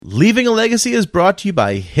Leaving a Legacy is brought to you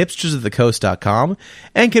by hipstersofthecoast.com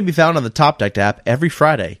and can be found on the Top Deck app every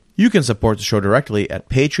Friday. You can support the show directly at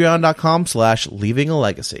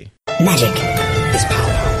patreon.com/leavingalegacy. Magic is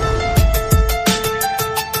power.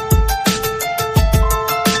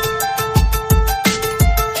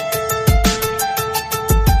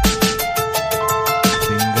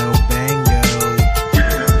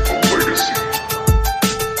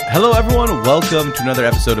 Hello, everyone. Welcome to another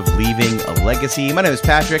episode of Leaving a Legacy. My name is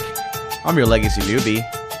Patrick. I'm your Legacy newbie.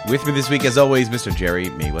 With me this week, as always, Mr. Jerry.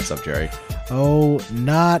 Me. What's up, Jerry? Oh,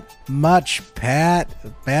 not much, Pat.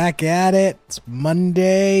 Back at it. It's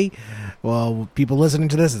Monday. Well, people listening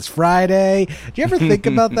to this, it's Friday. Do you ever think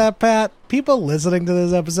about that, Pat? People listening to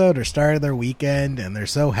this episode are starting their weekend, and they're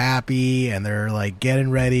so happy, and they're like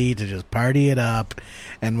getting ready to just party it up.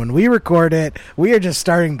 And when we record it, we are just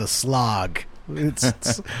starting the slog.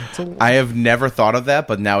 I have never thought of that,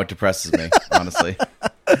 but now it depresses me, honestly.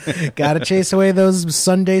 Gotta chase away those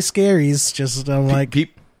Sunday scaries. Just I'm like,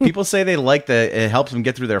 people say they like it helps them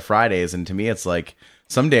get through their Fridays, and to me, it's like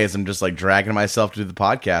some days I'm just like dragging myself to do the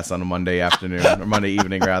podcast on a Monday afternoon or Monday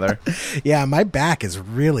evening, rather. Yeah, my back is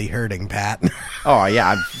really hurting, Pat. Oh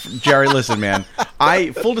yeah, Jerry. Listen, man.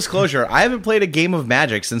 Full disclosure, I haven't played a game of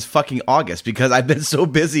Magic since fucking August because I've been so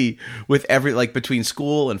busy with between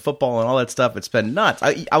school and football and all that stuff. It's been nuts.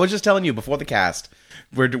 I was just telling you before the cast.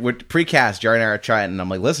 We're pre-cast. Jerry and I are trying, and I'm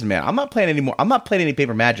like, listen, man, I'm not playing anymore. I'm not playing any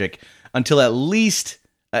paper Magic until at least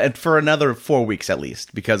for another 4 weeks at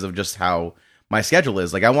least because of just how my schedule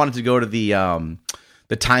is. Like, I wanted to go to the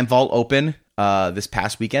Time Vault Open this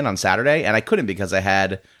past weekend on Saturday, and I couldn't because I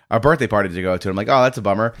had a birthday party to go to. I'm like, oh, that's a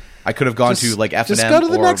bummer. I could have gone to like F&M. Just go to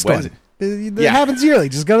the next Wednesday. one. It happens yearly.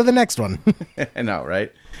 Just go to the next one. I know,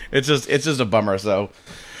 right? It's just a bummer. So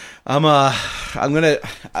I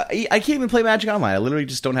can't even play Magic Online. I literally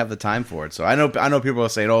just don't have the time for it. So I know people are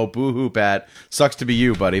saying, "Oh, boo-hoo, Pat, sucks to be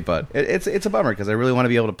you, buddy." But it's a bummer because I really want to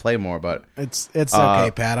be able to play more. But it's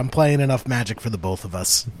okay, Pat. I'm playing enough Magic for the both of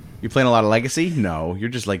us. You playing a lot of Legacy? No, you're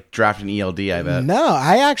just like drafting ELD. I bet. No,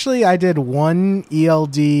 I did one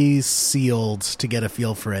ELD sealed to get a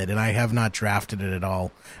feel for it, and I have not drafted it at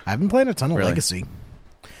all. I've been playing a ton of Legacy.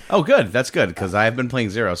 Oh, good. That's good because I have been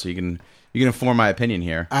playing Zero, so you can inform my opinion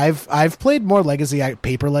here. I've played more Legacy,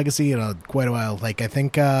 paper Legacy, in quite a while. Like I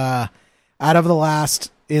think out of the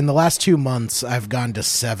last 2 months, I've gone to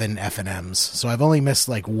 7 F&Ms. So I've only missed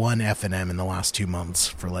like 1 F&M in the last 2 months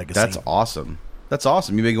for Legacy. That's awesome.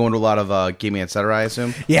 You've been going to a lot of Gaming Etc., I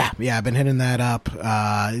assume? Yeah, I've been hitting that up.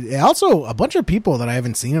 Also, a bunch of people that I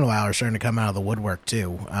haven't seen in a while are starting to come out of the woodwork,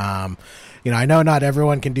 too. I know not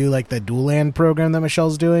everyone can do like the dual land program that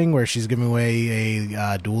Michelle's doing, where she's giving away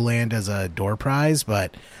a dual land as a door prize.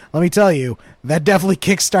 But let me tell you, that definitely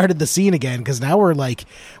kickstarted the scene again, because now we're like,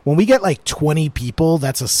 when we get like 20 people,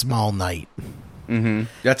 that's a small night. Mm-hmm.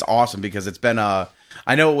 That's awesome, because it's been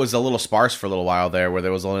I know it was a little sparse for a little while there where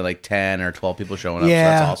there was only like 10 or 12 people showing up. Yeah, so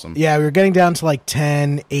that's awesome. Yeah, we were getting down to like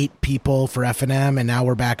 10, 8 people for F&M, and now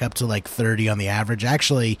we're back up to like 30 on the average.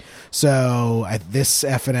 Actually, so at this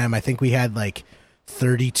F&M, I think we had like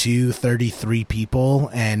 32, 33 people,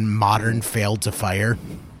 and Modern failed to fire.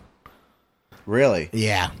 Really?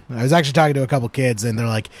 Yeah. I was actually talking to a couple kids, and they're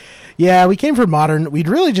like, yeah, we came for Modern. We'd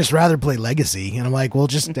really just rather play Legacy. And I'm like, well,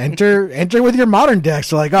 just enter with your Modern decks.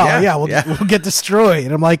 They're like, we'll get destroyed.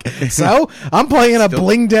 And I'm like, so? I'm playing a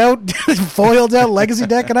blinged out, foiled out Legacy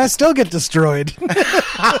deck, and I still get destroyed.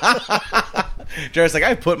 Jared's like,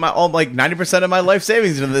 I put my 90% of my life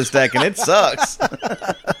savings into this deck, and it sucks. Oh,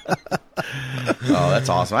 that's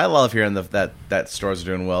awesome. I love hearing that stores are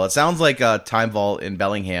doing well. It sounds like Time Vault in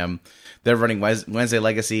Bellingham. They're running Wednesday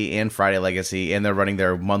Legacy and Friday Legacy, and they're running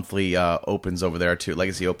their monthly opens over there too,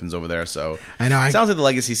 Legacy opens over there. So I know it sounds like the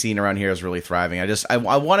Legacy scene around here is really thriving. I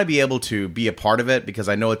want to be able to be a part of it because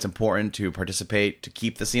I know it's important to participate to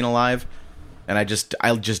keep the scene alive, and I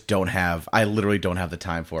literally don't have the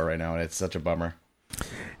time for it right now, and it's such a bummer.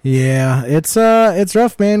 Yeah, it's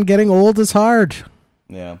rough, man. Getting old is hard.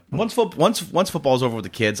 Yeah. Once football's over with the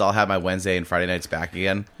kids, I'll have my Wednesday and Friday nights back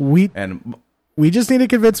again. We just need to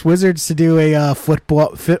convince Wizards to do a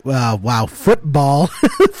football foosball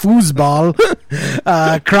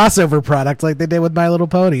crossover product like they did with My Little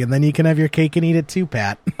Pony, and then you can have your cake and eat it too,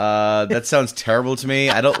 Pat. That sounds terrible to me.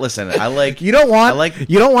 I don't listen. You don't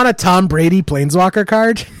want a Tom Brady Planeswalker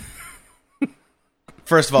card.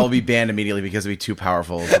 First of all, it'll be banned immediately because it'll be too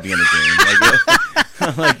powerful to be in the game.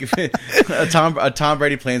 A Tom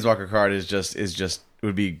Brady Planeswalker card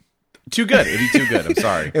would be too good. It'd be too good. I'm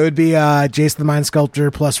sorry. It would be Jace the Mind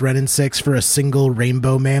Sculptor plus Ren and 6 for a single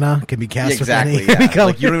rainbow mana. Can be cast with any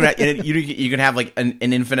color. You can have like an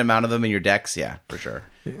infinite amount of them in your decks. Yeah, for sure.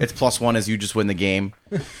 its +1 as you just win the game.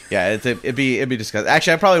 Yeah, it'd be disgusting.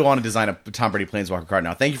 Actually, I probably want to design a Tom Brady Planeswalker card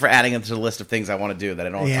now. Thank you for adding it to the list of things I want to do that I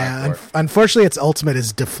don't have time for. Unfortunately, its ultimate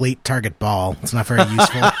is deflate target ball. It's not very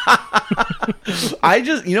useful.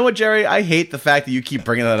 You know what, Jerry? I hate the fact that you keep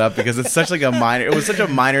bringing that up because it's such like a minor. It was such a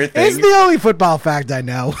minor thing. It's the only football fact I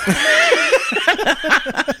know.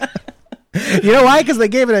 You know why? Because they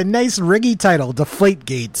gave it a nice riggy title,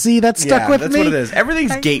 Deflategate. See, that stuck with me. That's what it is.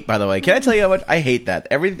 Everything's gate, by the way. Can I tell you how much I hate that?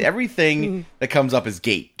 Everything that comes up is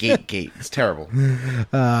gate. It's terrible.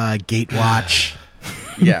 Gate watch.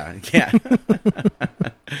 Yeah.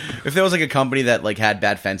 If there was like a company that like had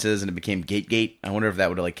bad fences and it became Gate, I wonder if that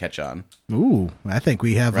would like catch on. Ooh, I think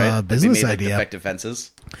we have a business idea. Defective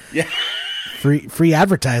fences. Yeah. Free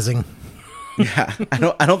advertising. Yeah,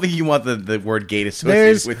 I don't think you want the word gate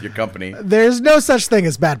associated with your company. There's no such thing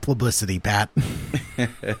as bad publicity, Pat.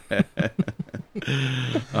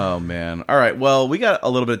 Oh, man. All right, well, we got a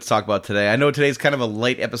little bit to talk about today. I know today's kind of a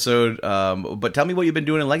light episode, but tell me what you've been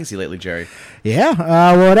doing in Legacy lately, Jerry. Yeah,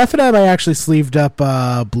 well, at F&M, I actually sleeved up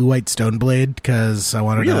Blue-White Stoneblade because I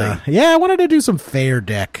wanted I wanted to do some fair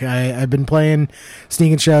deck. I've been playing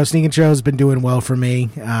Sneak and Show. Sneak and Show has been doing well for me.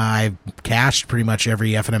 I've cashed pretty much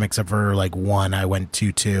every F&M except for like one. I went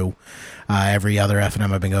 2-2. Every other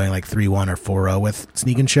F&M I've been going like 3-1 or 4-0 with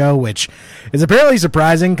Sneak and Show, which is apparently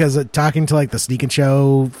surprising because talking to like the Sneak and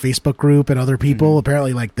Show Facebook group and other people,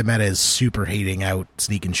 apparently like the meta is super hating out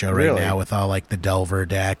Sneak and Show right now with all like the Delver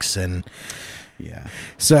decks and yeah.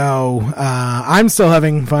 So I'm still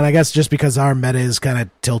having fun, I guess, just because our meta is kind of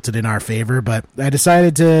tilted in our favor. But I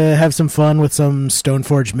decided to have some fun with some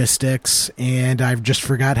Stoneforge Mystics, and I've just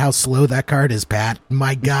forgot how slow that card is, Pat.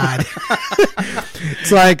 My God.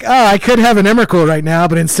 It's like, I could have an Emrakul right now,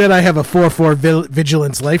 but instead I have a 4/4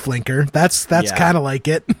 Vigilance Lifelinker. That's kind of like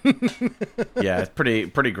it. Yeah, it's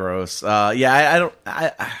pretty gross.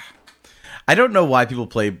 I don't know why people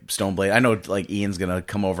play Stoneblade. I know like Ian's gonna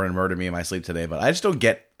come over and murder me in my sleep today, but I just don't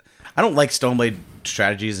get. I don't like Stoneblade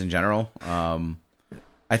strategies in general.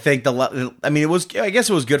 I think it was. I guess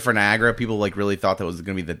it was good for Niagara. People like really thought that was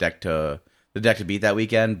gonna be the deck to beat that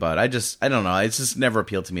weekend, but I don't know. It's just never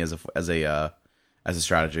appealed to me as a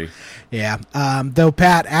strategy. Yeah. Though,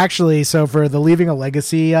 Pat, actually, so for the Leaving a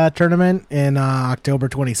Legacy tournament in October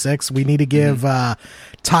 26th, we need to give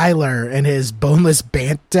Tyler and his Boneless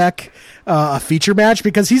Bant deck a feature match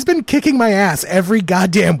because he's been kicking my ass every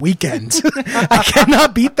goddamn weekend. I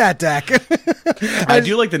cannot beat that deck. I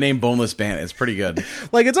do like the name Boneless Bant. It's pretty good.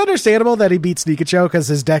 Like, it's understandable that he beat Sneakacho because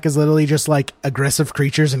his deck is literally just like aggressive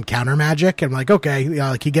creatures and counter magic. I'm like, okay,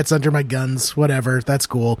 like he gets under my guns, whatever, that's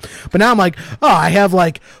cool. But now I'm like, I have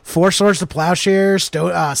like 4 Swords to Plowshare,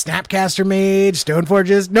 Snapcaster Mage,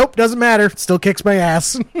 Stoneforges. Nope, doesn't matter. Still kicks my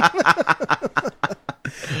ass.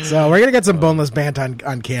 So we're gonna get some Boneless Bant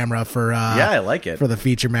on camera for I like it for the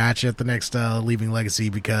feature match at the next Leaving Legacy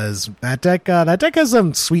because that deck has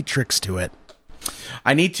some sweet tricks to it.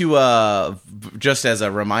 I need to just as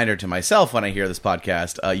a reminder to myself when I hear this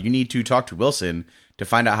podcast, you need to talk to Wilson to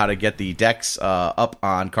find out how to get the decks up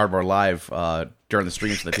on Cardboard Live during the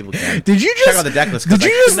stream so that people can check out the deck list. Did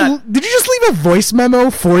you just leave a voice memo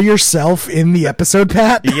for yourself in the episode,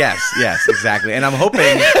 Pat? Yes, exactly. And I'm hoping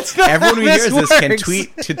everyone who hears this can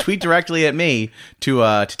tweet directly at me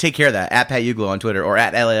to take care of that at Pat Uglo on Twitter or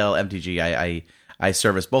at LALMTG. I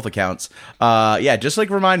service both accounts. Just like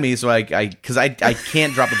remind me so I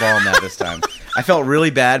can't drop the ball on that this time. I felt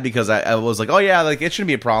really bad because I was like, like it shouldn't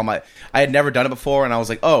be a problem. I had never done it before, and I was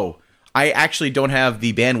like, I actually don't have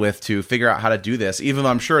the bandwidth to figure out how to do this, even though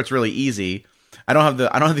I'm sure it's really easy. I don't have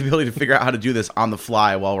the ability to figure out how to do this on the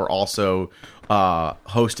fly while we're also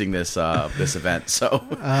hosting this event. So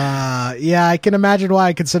I can imagine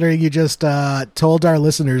why, considering you just told our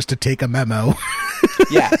listeners to take a memo.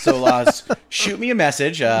 Yeah, so shoot me a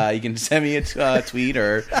message. You can send me a tweet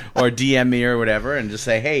or DM me or whatever, and just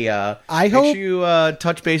say, hey, make sure you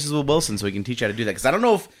touch bases with Wilson so we can teach you how to do that. Because I don't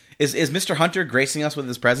know if is Mr. Hunter gracing us with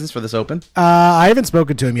his presence for this open? I haven't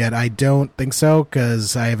spoken to him yet. I don't think so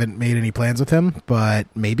because I haven't made any plans with him. But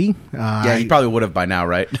maybe. He probably would have by now,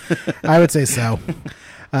 right? I would say so.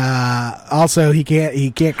 Also, he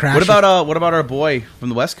can't crash. What about our boy from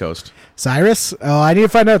the West Coast? Cyrus? Oh, I need to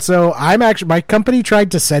find out. So my company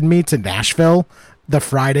tried to send me to Nashville the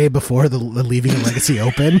Friday before the Leaving a Legacy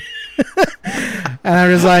Open. And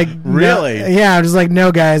I'm just like, really? No. Yeah, I'm just like,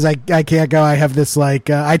 no, guys, I can't go. I have this I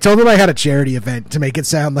told them I had a charity event to make it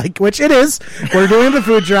sound like, which it is. We're doing the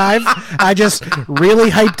food drive. I just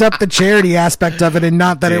really hyped up the charity aspect of it and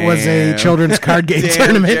not that it was a children's card game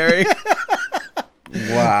tournament.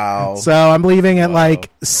 Wow. So I'm leaving at like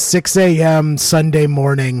 6 a.m. Sunday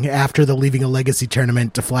morning after the Leaving a Legacy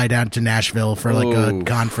tournament to fly down to Nashville for like a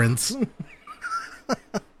conference.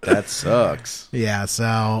 That sucks. Yeah,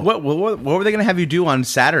 so... What were they going to have you do on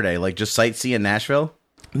Saturday? Like just sightsee in Nashville?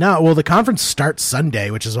 No, well, the conference starts Sunday,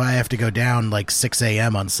 which is why I have to go down like 6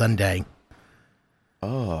 a.m. on Sunday.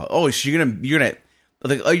 Oh, so you're gonna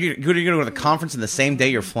like, you're gonna go to the conference in the same day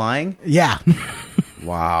you're flying? Yeah.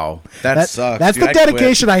 Wow, that sucks. That's dude, the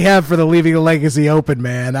dedication I have for the Leaving a Legacy Open,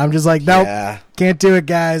 man. I'm just like, nope, can't do it,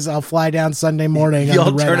 guys. I'll fly down Sunday morning. The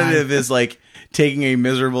on the alternative is like taking a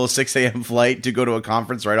miserable 6 a.m. flight to go to a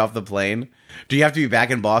conference right off the plane. Do you have to be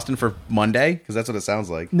back in Boston for Monday? Because that's what it sounds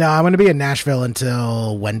like. No, I'm going to be in Nashville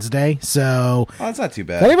until Wednesday. So, that's not too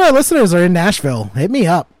bad. If any of our listeners are in Nashville, hit me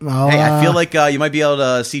up. I feel like you might be able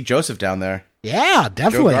to see Joseph down there. Yeah,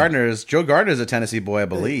 definitely. Joe Gardner's a Tennessee boy, I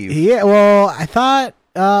believe. Yeah, well, I thought.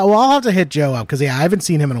 I'll have to hit Joe up because I haven't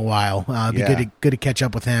seen him in a while. It'd be good to catch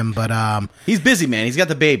up with him. But he's busy, man. He's got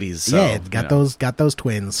the babies. So, yeah, got those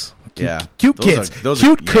twins. Cute kids.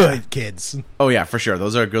 Kids. Oh yeah, for sure.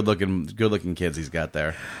 Those are good looking kids he's got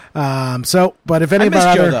there. But if any of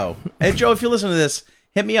Joe though, hey Joe, if you listen to this,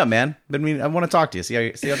 hit me up, man. I want to talk to you. See how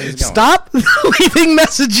things are going. Stop leaving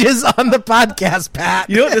messages on the podcast, Pat.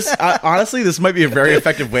 You know what? This honestly, this might be a very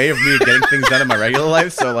effective way of me getting things done in my regular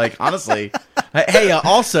life. So, like, honestly, hey,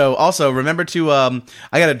 also remember to I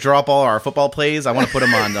got to draw up all our football plays. I want to put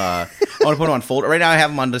them on. I want to put them on folder. Right now, I have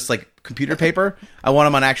them on just like computer paper. I want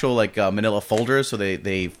them on actual like Manila folders, so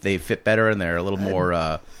they fit better and they're a little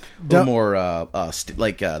more. They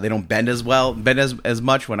don't bend as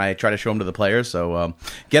much when I try to show them to the players. So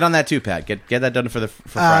get on that too, Pat. Get that done for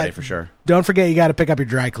Friday for sure. Don't forget you got to pick up your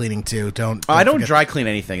dry cleaning too. I don't dry clean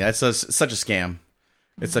anything. That's such a scam.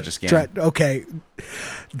 It's such a scam. Okay. I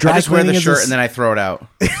just wear the shirt and then I throw it out.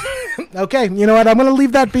 Okay, you know what? I'm going to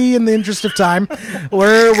leave that be in the interest of time.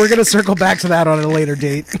 We're going to circle back to that on a later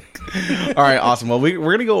date. All right, awesome. Well, we're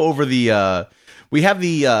going to go over the. We have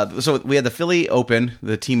so we had the Philly Open,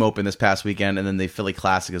 the team open this past weekend, and then the Philly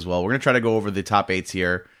Classic as well. We're gonna try to go over the top 8s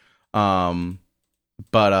here, but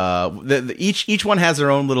each one has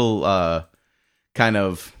their own little kind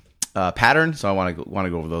of pattern. So I want to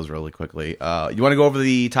go over those really quickly. You want to go over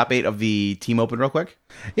the top 8 of the team open real quick?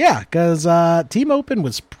 Yeah, because team open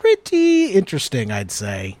was pretty interesting, I'd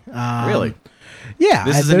say. Really? Yeah,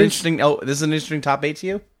 this is an interesting top 8 to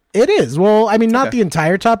you. It is. Well, I mean, not the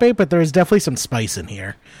entire top 8, but there is definitely some spice in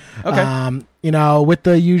here. Okay. With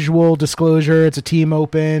the usual disclosure, it's a team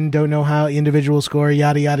open, don't know how individuals score,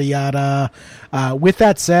 yada, yada, yada. With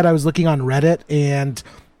that said, I was looking on Reddit, and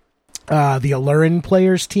the Alurin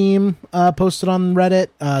players team posted on Reddit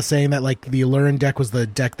saying that, like, the Alurin deck was the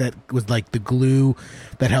deck that was, like, the glue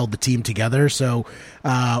that held the team together. So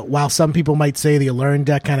while some people might say the Alurin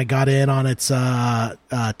deck kind of got in on its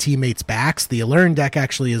teammates' backs, the Alurin deck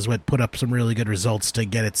actually is what put up some really good results to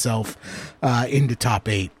get itself into top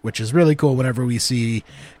 8, which is really cool whenever we see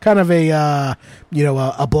kind of a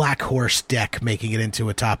black horse deck making it into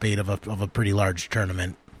a top 8 of a pretty large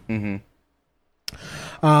tournament. Mm-hmm.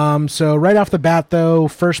 So right off the bat, though,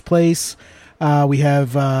 first place, we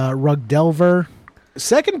have Rug Delver.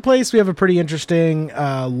 Second place, we have a pretty interesting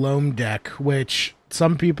Loam deck, which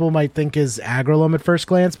some people might think is aggro Loam at first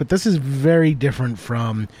glance, but this is very different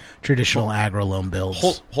from traditional aggro Loam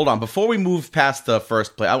builds. Hold on. Before we move past the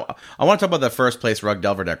first place, I want to talk about the first place Rug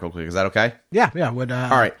Delver deck real quick. Is that okay? Yeah. All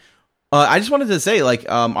right. I just wanted to say, like,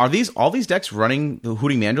 are all these decks running the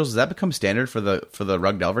Hooting Mandrills? Does that become standard for the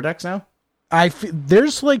Rug Delver decks now?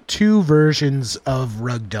 There's like 2 versions of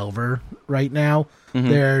Rug Delver right now. Mm-hmm.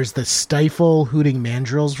 There's the Stifle Hooting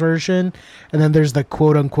Mandrills version, and then there's the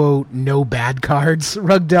quote-unquote no bad cards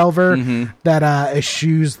Rug Delver that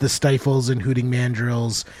eschews the Stifles and Hooting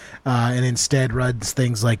Mandrills and instead runs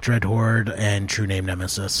things like Dread Horde and True Name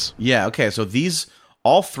Nemesis. Yeah, okay, so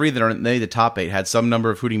all 3 that are in the top 8 had some number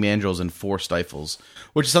of Hooting Mandrills and 4 Stifles,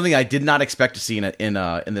 which is something I did not expect to see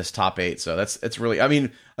in this top 8. So it's really, I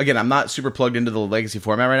mean, again, I'm not super plugged into the Legacy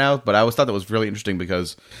format right now, but I always thought that was really interesting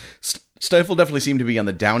because Stifle definitely seemed to be on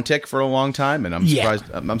the downtick for a long time, and I'm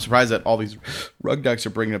surprised that all these Rug decks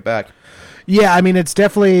are bringing it back. Yeah, I mean, it's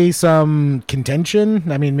definitely some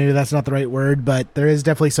contention. I mean, maybe that's not the right word, but there is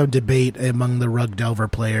definitely some debate among the Rug Delver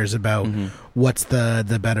players about what's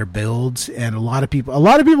the better build, and a lot of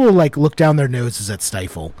people like look down their noses at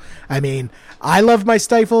Stifle. I mean, I love my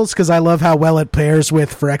Stifles because I love how well it pairs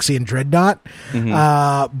with Phyrexian Dreadnought,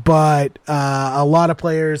 but a lot of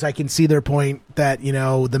players, I can see their point that, you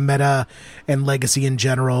know, the meta and Legacy in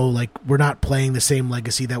general, like, we're not playing the same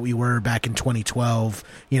Legacy that we were back in 2012.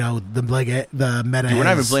 You know, the meta. Dude, we're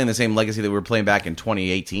not even playing the same Legacy that we were playing back in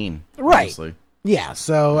 2018. Right. Honestly. Yeah,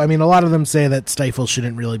 so, I mean, a lot of them say that Stifle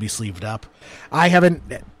shouldn't really be sleeved up. I haven't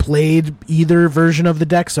played either version of the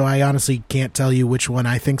deck, so I honestly can't tell you which one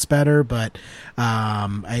I think's better, but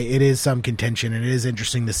it is some contention, and it is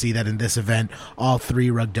interesting to see that in this event, all three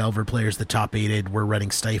Rug Delver players, the top 8'd, were running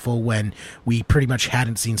Stifle when we pretty much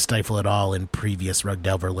hadn't seen Stifle at all in previous Rug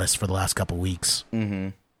Delver lists for the last couple weeks. Mm-hmm.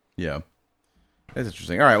 Yeah. That's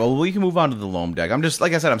interesting. All right, well, we can move on to the Loam deck. I'm just,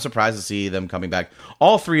 like I said, I'm surprised to see them coming back.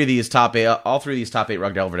 All three of these top eight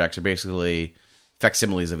Rug Delver decks are basically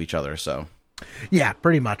facsimiles of each other. So, yeah,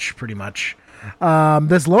 pretty much.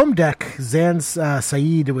 This Loam deck, Zans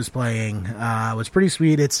Saeed was playing, was pretty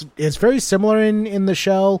sweet. It's very similar in the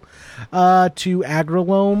shell to Aggro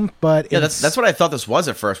Loam, but yeah, that's what I thought this was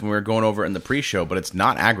at first when we were going over it in the pre-show, but it's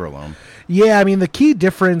not Aggro Loam. Yeah, I mean, the key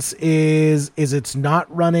difference is it's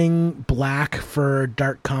not running black for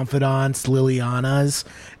Dark Confidants, Lilianas,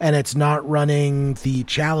 and it's not running the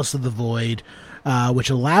Chalice of the Void, which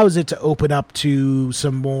allows it to open up to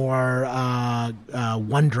some more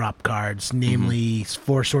one-drop cards, namely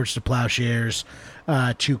 4 Swords to Plowshares,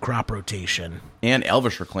 2 Crop Rotation. And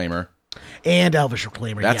Elvish Reclaimer.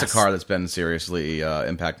 That's a card that's been seriously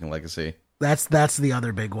impacting Legacy. That's the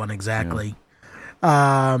other big one, exactly. Yeah.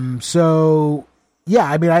 So, yeah,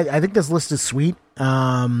 I mean, I think this list is sweet.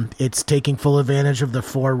 It's taking full advantage of the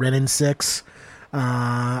 4 Wrenn and 6.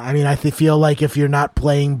 I mean, I feel like if you're not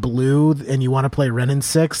playing blue and you want to play Wrenn and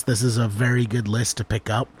 6, this is a very good list to pick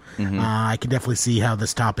up. I can definitely see how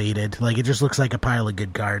this top 8'd. Like, it just looks like a pile of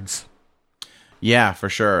good cards. Yeah, for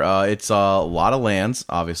sure. It's a lot of lands,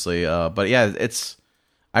 obviously. But yeah,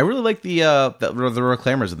 I really like the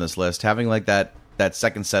Reclaimers in this list. Having like that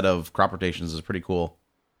second set of crop rotations is pretty cool.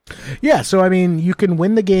 Yeah, so I mean, you can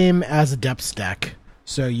win the game as a depth deck.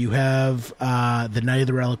 So you have the Knight of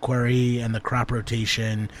the Reliquary and the crop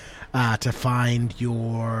rotation to find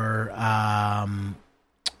your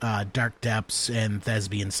Dark Depths and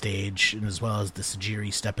Thespian Stage, and as well as the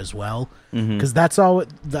Sajiri step as well. Because that's all.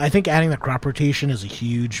 I think adding the crop rotation is a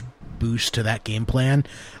huge boost to that game plan.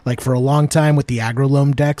 Like, for a long time with the Aggro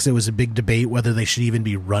Loam decks, it was a big debate whether they should even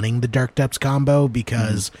be running the Dark Depths combo,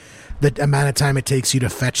 because the amount of time it takes you to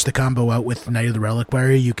fetch the combo out with Knight of the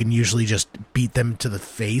Reliquary, you can usually just beat them to the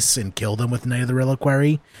face and kill them with Knight of the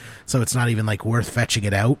Reliquary, so it's not even like worth fetching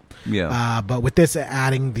it out. Yeah. But with this,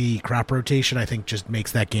 adding the crop rotation, I think just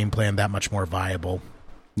makes that game plan that much more viable.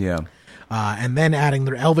 Yeah. And then adding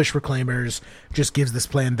their Elvish Reclaimers just gives this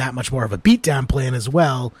plan that much more of a beatdown plan as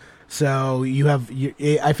well. So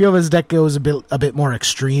I feel this deck goes a bit more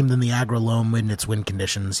extreme than the Aggro Loam in its win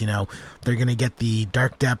conditions. You know, they're going to get the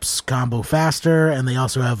Dark Depths combo faster, and they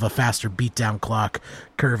also have a faster beatdown clock,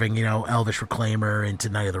 curving, you know, Elvish Reclaimer into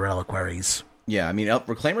Knight of the Reliquaries. Yeah, I mean,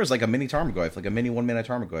 Reclaimer is like a mini Tarmogoyf, like a mini 1-mana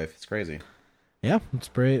Tarmogoyf. It's crazy. Yeah, it's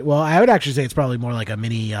pretty. Well, I would actually say it's probably more like a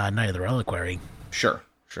mini Knight of the Reliquary. Sure.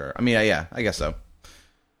 I mean, yeah, I guess so.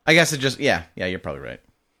 I guess it just, yeah, you're probably right.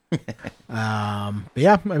 But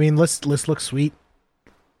yeah, I mean, list looks sweet.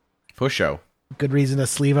 For show. Good reason to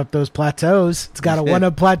sleeve up those plateaus. It's got a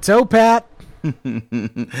 1-up plateau, Pat.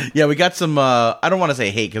 Yeah, we got some, I don't want to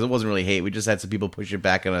say hate, because it wasn't really hate. We just had some people pushing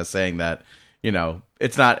back on us saying that, you know,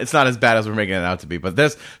 it's not as bad as we're making it out to be.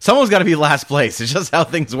 But someone's got to be last place. It's just how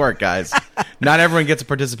things work, guys. Not everyone gets a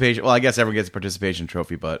participation. Well, I guess everyone gets a participation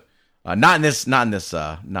trophy, but not in this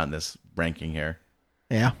ranking here.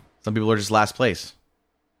 Yeah, some people are just last place.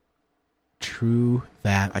 True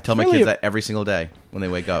that. I tell my kids that every single day when they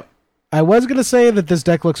wake up. I was going to say that this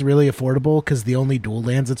deck looks really affordable because the only dual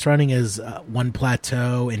lands it's running is 1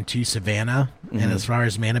 Plateau and 2 Savannah. And as far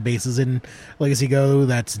as mana bases in Legacy go,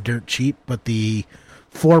 that's dirt cheap. But the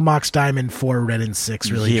 4 Mox Diamond, 4 Wrenn and 6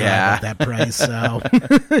 really drive up that price. So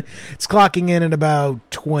it's clocking in at about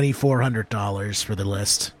 $2,400 for the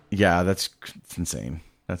list. Yeah, that's insane.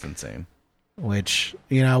 That's insane. Which,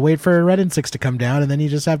 you know, wait for Wrenn and 6 to come down, and then you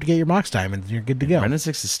just have to get your Mox Diamond, and you're good to go. Wrenn and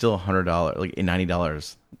 6 is still $100, like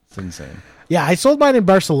 $90. It's insane. Yeah, I sold mine in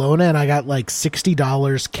Barcelona, and I got like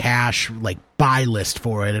 $60 cash, like buy list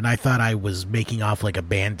for it, and I thought I was making off like a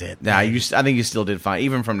bandit. Yeah, I think you still did fine,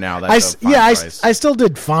 even from now. That's I still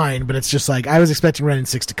did fine, but it's just like I was expecting Wrenn and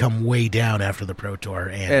 6 to come way down after the Pro Tour,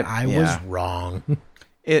 and I was wrong.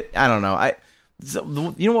 I don't know.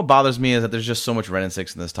 you know what bothers me is that there's just so much Ren and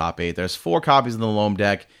 6 in this top 8. There's 4 copies in the Loam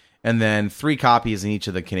deck, and then 3 copies in each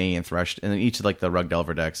of the Canadian Thresh, and in each of like the Rug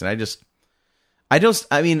Delver decks. And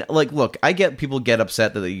I mean, like, look, I get people get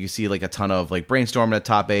upset that you see like a ton of like Brainstorm in a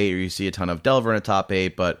top 8, or you see a ton of Delver in a top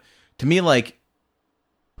 8, but to me, like,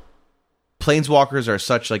 Planeswalkers are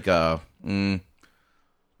such like a I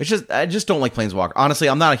just don't like Planeswalker. Honestly,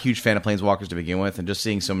 I'm not a huge fan of Planeswalkers to begin with, and just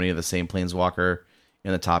seeing so many of the same Planeswalker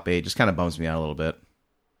in the top 8 just kind of bums me out a little bit.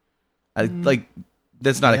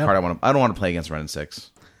 That's not a card I don't want to play against Ren and 6.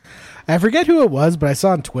 I forget who it was, but I saw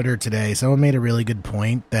on Twitter today, someone made a really good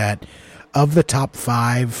point that of the top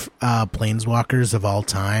 5 Planeswalkers of all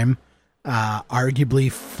time,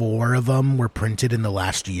 arguably 4 of them were printed in the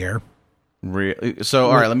last year. Really? So,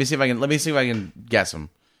 all right, let me see if I can guess them.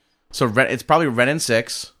 So it's probably Ren and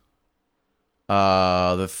 6, the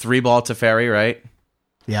 3-ball Teferi, right?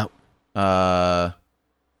 Yep.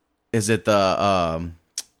 Is it the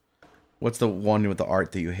what's the one with the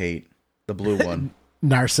art that you hate? The blue one.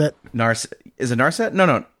 Narset. Is it Narset?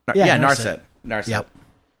 No. Yeah, Narset. Narset. Yep.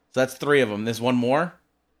 So that's 3 of them. There's one more.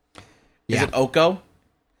 Is Yeah. it Oko?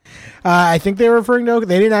 I think they were referring to.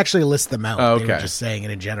 They didn't actually list them out. Oh, okay. They were just saying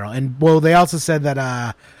it in general. And well, they also said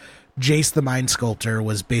that Jace the Mind Sculptor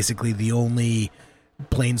was basically the only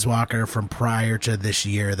Planeswalker from prior to this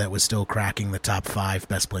year that was still cracking the top 5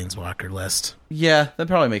 best Planeswalker list. Yeah, that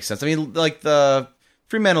probably makes sense. I mean, like the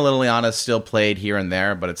 3-mana Liliana is still played here and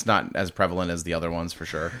there, but it's not as prevalent as the other ones for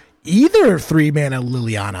sure. Either 3-mana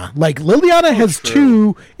Liliana. Like, Liliana has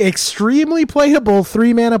true. 2 extremely playable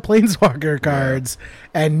 3-mana Planeswalker cards,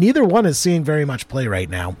 and neither one is seeing very much play right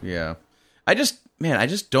now. Yeah. I just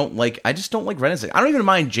don't like Ren and 6. I don't even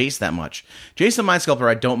mind Jace that much. Jace the Mind Sculptor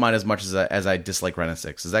I don't mind as much as I dislike Ren and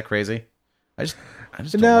 6. Is that crazy? I just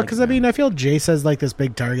don't No, like because it, I mean, I feel Jace has like this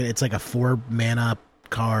big target. It's like a 4-mana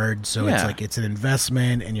card, so Yeah. it's an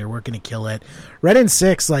investment, and you're working to kill it. Red and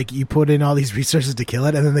 6, like, you put in all these resources to kill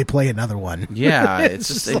it, and then they play another one. Yeah, it's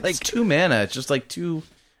just like it's 2 mana. It's just like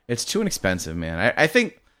it's too inexpensive, man. I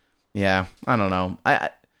think, yeah, I don't know.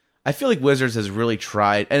 I feel like Wizards has really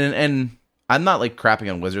tried, and I'm not like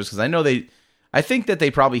crapping on Wizards because I think that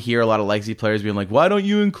they probably hear a lot of Legacy players being like, "Why don't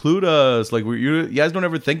you include us? Like, you guys don't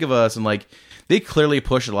ever think of us." And like, they clearly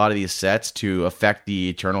push a lot of these sets to affect the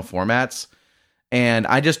Eternal formats, and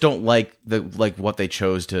I just don't like what they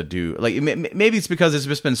chose to do. Like, maybe it's because there's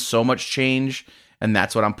just been so much change, and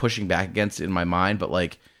that's what I'm pushing back against in my mind. But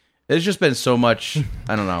like, there's just been so much.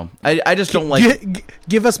 I don't know. I just don't like.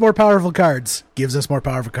 Give us more powerful cards. Gives us more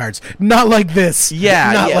powerful cards. Not like this.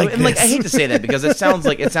 Yeah, Not yeah. like And this. like, I hate to say that because it sounds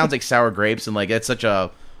like sour grapes, and like it's such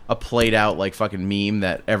a played out like fucking meme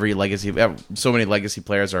that so many Legacy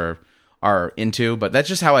players are into. But that's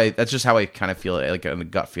just how I kind of feel it, like a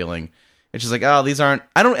gut feeling. It's just like, oh, these aren't.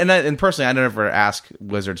 I don't. And personally, I never ask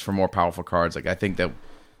Wizards for more powerful cards. Like, I think that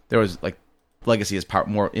there was like. Legacy is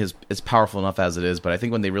powerful enough as it is, but I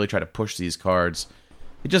think when they really try to push these cards,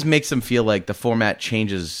 it just makes them feel like the format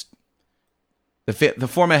changes. The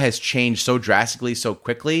format has changed so drastically, so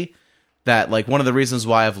quickly, that like one of the reasons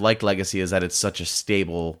why I've liked Legacy is that it's such a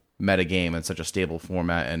stable meta game and such a stable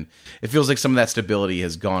format, and it feels like some of that stability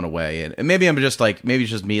has gone away. And maybe I'm just like, maybe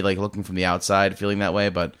it's just me like looking from the outside feeling that way,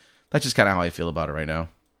 but that's just kind of how I feel about it right now.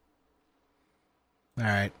 All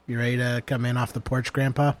right, you ready to come in off the porch,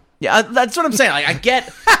 Grandpa? Yeah, that's what I'm saying. Like, I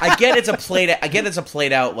get it's a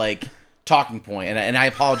played out like talking point, and I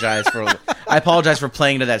apologize for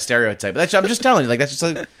playing to that stereotype. But I'm just telling you, like that's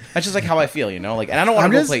just like how I feel, you know. Like, and I don't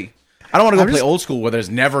want to go play old school where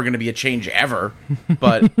there's never going to be a change ever.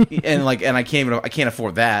 But and I can't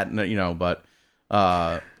afford that, you know. But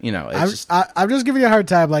I'm just giving you a hard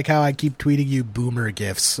time, like how I keep tweeting you boomer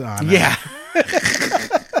gifs. Yeah.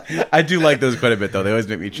 I do like those quite a bit, though. They always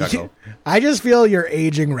make me chuckle. I just feel you're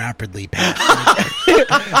aging rapidly, Pat.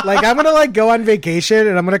 Like, I'm gonna like go on vacation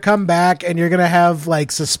and I'm gonna come back and you're gonna have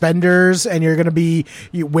like suspenders and you're gonna be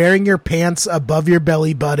wearing your pants above your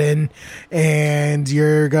belly button and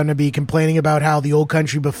you're gonna be complaining about how the Old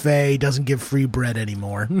Country Buffet doesn't give free bread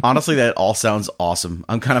anymore. Honestly, that all sounds awesome.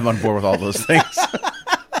 I'm kind of on board with all those things.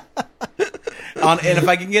 And if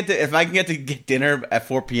I can get to get dinner at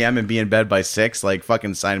 4 p.m. and be in bed by 6, like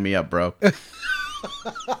fucking sign me up, bro.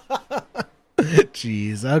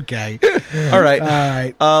 Jeez. Okay. All right.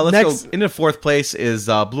 Let's Next, go. Into 4th place is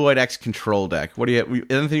Blue-White X Control Deck. What do you?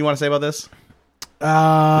 Anything you want to say about this? This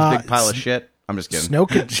big pile of shit. I'm just kidding. Snow.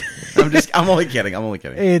 I'm only kidding.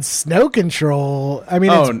 It's Snow Control. I mean,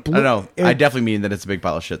 no. I definitely mean that it's a big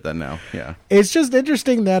pile of shit. Then now, yeah. It's just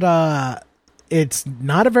interesting that it's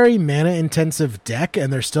not a very mana intensive deck,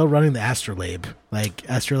 and they're still running the Astrolabe. Like,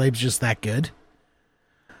 Astrolabe's just that good.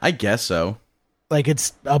 I guess so. Like,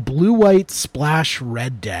 it's a blue-white splash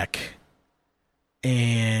red deck.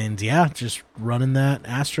 And, yeah, just running that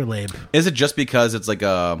Astrolabe. Is it just because it's like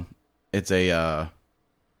a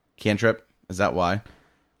cantrip? Is that why?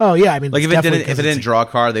 Oh, yeah, I mean... Like, if it didn't draw a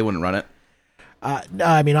card, they wouldn't run it? No,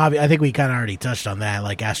 I mean, I think we kind of already touched on that.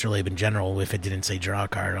 Like, Astrolabe in general, if it didn't say draw a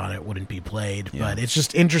card on it, wouldn't be played. Yeah. But it's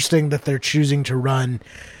just interesting that they're choosing to run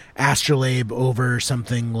Astrolabe over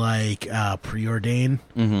something like Preordain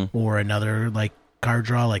or another, like, card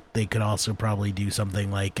draw. Like, they could also probably do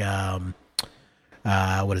something like...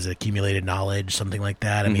 what is it, accumulated knowledge, something like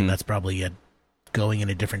that. I mean, that's probably going in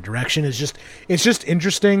a different direction. It's just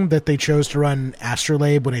interesting that they chose to run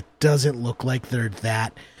Astrolabe when it doesn't look like they're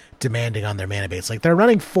that demanding on their mana base. Like, they're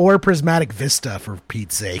running 4 Prismatic Vista, for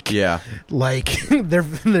Pete's sake. Yeah. Like, they're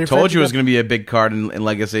told you it was going to be a big card in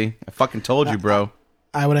Legacy. I fucking told you, bro.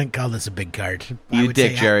 I wouldn't call this a big card. You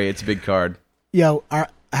dick, Jerry. It's a big card. Yo,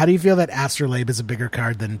 how do you feel that Astrolabe is a bigger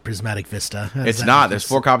card than Prismatic Vista? It's not. There's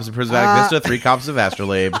 4 copies of Prismatic Vista, 3 copies of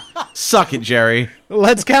Astrolabe. Suck it, Jerry.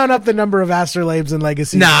 Let's count up the number of Astrolabes in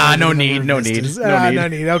Legacy. Nah, no need.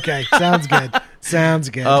 Okay, sounds good. Sounds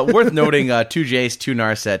good. Worth noting, 2 Jace, 2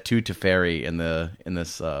 Narset, 2 Teferi in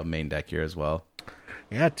this main deck here as well.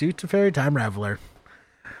 Yeah, 2 Teferi Time Raveler.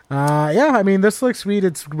 Yeah, I mean, this looks sweet.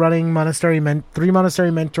 It's running 3 Monastery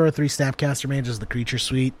Mentor, 3 Snapcaster Mages, the creature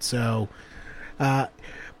suite. So,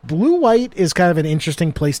 blue-white is kind of an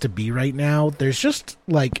interesting place to be right now. There's just,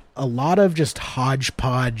 like, a lot of just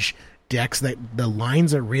hodgepodge decks that the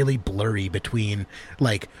lines are really blurry between,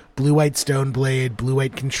 like, blue-white Stoneblade,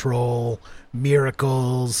 blue-white Control,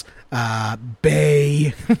 Miracles,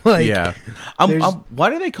 Bay. Like, yeah. Why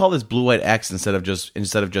do they call this blue-white X instead of just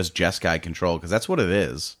Jeskai Control? Because that's what it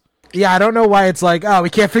is. Yeah, I don't know why it's like, oh, we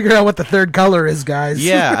can't figure out what the third color is, guys.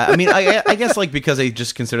 Yeah, I mean, I guess, like, because they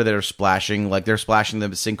just consider they're splashing the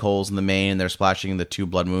sinkholes in the main, and they're splashing the 2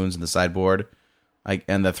 blood moons in the sideboard,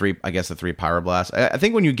 and the 3 Pyroblasts. I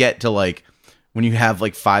think when you get to, like, when you have,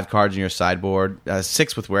 like, 5 cards in your sideboard,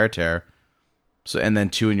 6 with Wear Tear, so, and then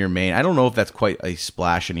 2 in your main, I don't know if that's quite a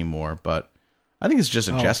splash anymore, but I think it's just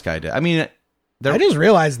a Jeskai deck. I mean... I just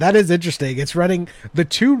realized that is interesting. It's running the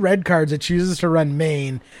 2 red cards it chooses to run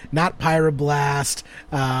main, not Pyroblast,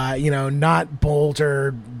 not Bolt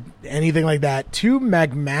or anything like that. 2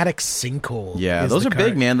 Magmatic Sinkhole. Yeah, those are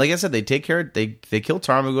big, man. Like I said, they take care. They kill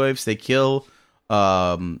Tarmogoyfs. They kill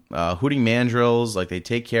Hooting Mandrills. Like, they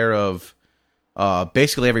take care of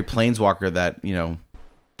basically every Planeswalker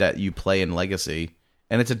that you play in Legacy,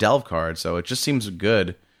 and it's a Delve card, so it just seems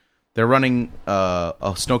good. They're running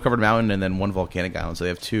a snow-covered mountain and then 1 volcanic island, so they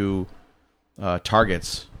have 2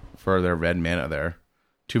 targets for their red mana there.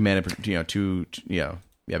 2 mana, basically.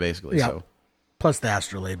 Yeah. So. Plus the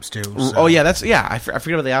Astrolabes too. So. Oh yeah, I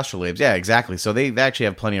forget about the Astrolabes. Yeah, exactly. So they actually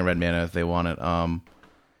have plenty of red mana if they want it.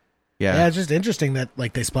 Yeah, it's just interesting that,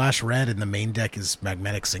 like, they splash red and the main deck is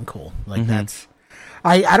Magmatic Sinkhole. Like, that's.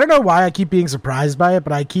 I don't know why I keep being surprised by it,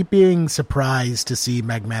 but I keep being surprised to see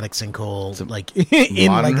Magmatic Sinkhole, like, in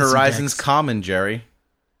Modern Legacy Horizons decks. common, Jerry.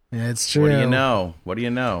 Yeah, it's true. What do you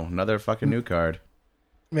know? Another fucking new card.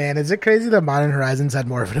 Man, is it crazy that Modern Horizons had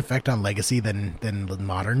more of an effect on Legacy than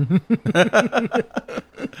Modern?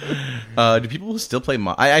 Do people still play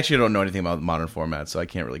I actually don't know anything about Modern format, so I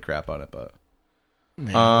can't really crap on it, but...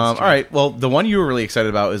 Man, all right, well, the one you were really excited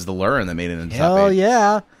about is the Lurin that made it in the top 8. Hell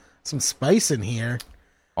yeah. Some spice in here.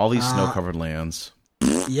 All these snow-covered lands.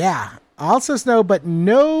 Yeah. Also snow, but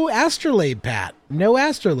no Astrolabe, Pat. No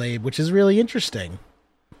Astrolabe, which is really interesting.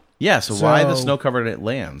 Yeah, so why the snow-covered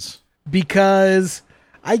lands? Because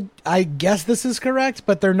I guess this is correct,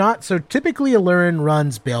 but they're not. So typically Alurin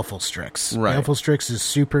runs Baleful Strix. Right. Baleful Strix is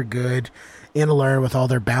super good in Alurin with all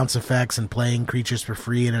their bounce effects and playing creatures for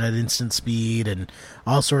free and at instant speed and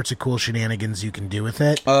all sorts of cool shenanigans you can do with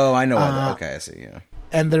it. Oh, I know. Okay, I see, yeah.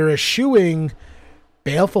 And they're eschewing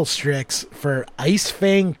Baleful Strix for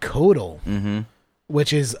Icefang Kotal,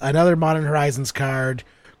 which is another Modern Horizons card.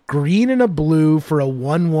 Green and a blue for a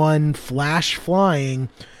 1/1 flash flying.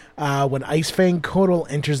 When Icefang Kotal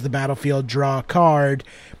enters the battlefield, draw a card.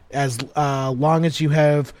 As long as you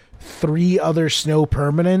have 3 other snow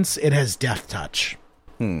permanents, it has Death Touch.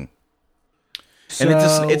 And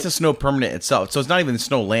it's a snow permanent itself, so it's not even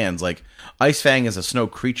snow lands. Like, Icefang is a snow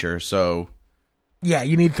creature, so... Yeah,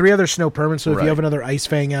 you need 3 other snow permanents, so if you have another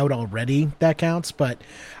Icefang out already, that counts. But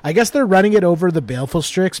I guess they're running it over the Baleful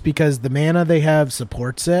Strix because the mana they have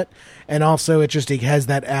supports it, and also it has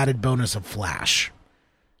that added bonus of flash.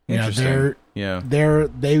 You know,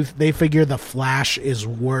 they figure the flash is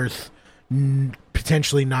worth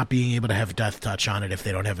potentially not being able to have Death Touch on it if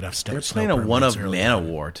they don't have enough stuff. They're playing a 1 of Mana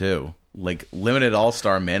War too, like limited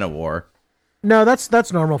All-Star Mana War. No,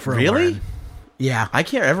 that's normal for Really? a Lurin. Yeah. I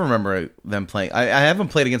can't ever remember them playing. I haven't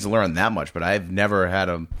played against a Lurin that much, but I've never had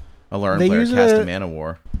a Lurin player cast a Mana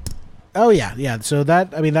War. Oh yeah. So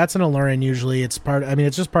that's an Alurin usually. It's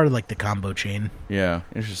just part of like the combo chain. Yeah,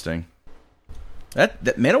 interesting.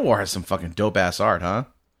 That Mana War has some fucking dope ass art, huh?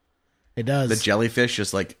 It does. The jellyfish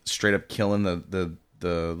just like straight up killing the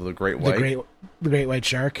great white. The great white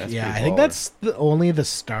shark. That's yeah, I pretty think baller. that's only the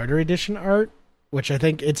starter edition art, which I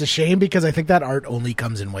think it's a shame because I think that art only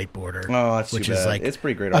comes in white border. Oh, that's which too is bad. like It's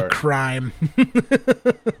pretty great a art. crime.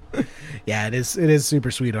 Yeah, it is. It is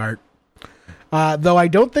super sweet art. Though I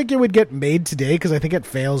don't think it would get made today because I think it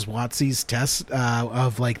fails WotC's test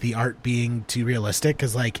of like the art being too realistic.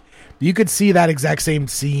 Because like you could see that exact same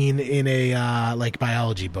scene in a like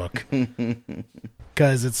biology book.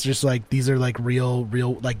 Because it's just like these are like real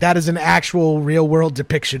like that is an actual real world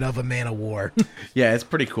depiction of a Mana War. Yeah, it's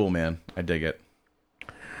pretty cool, man. I dig it.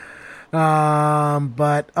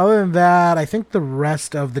 But other than that, I think the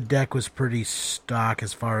rest of the deck was pretty stock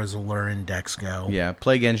as far as Alurin decks go. Yeah,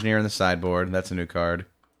 Plague Engineer in the sideboard. That's a new card.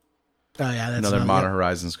 Oh yeah, that's Another Modern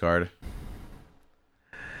Horizons card.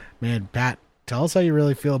 Man, Pat, tell us how you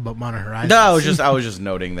really feel about Modern Horizons. No, I was just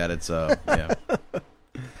noting that it's yeah.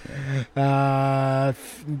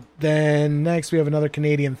 Then next we have another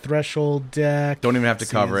Canadian Threshold deck. Don't even have to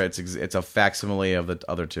cover it. It's a facsimile of the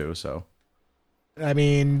other two. So I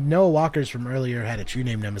mean, Noah Walker's from earlier had a True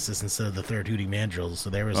Name Nemesis instead of the third Hooting Mandrills, so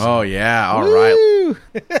there was. Oh yeah, all right.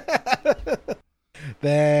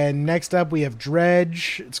 Then next up we have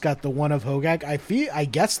Dredge. It's got the one of Hogak. I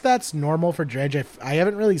guess that's normal for Dredge. I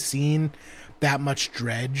haven't really seen that much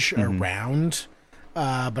Dredge around,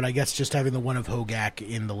 but I guess just having the one of Hogak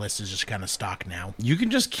in the list is just kind of stock now. You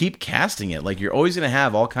can just keep casting it. Like you're always gonna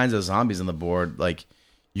have all kinds of zombies on the board. Like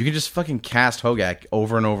you can just fucking cast Hogak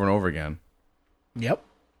over and over and over again. Yep.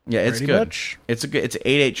 Yeah, it's Pretty good. much. It's a good. It's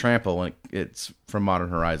 8/8 trample. And it's from Modern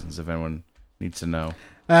Horizons. If anyone needs to know,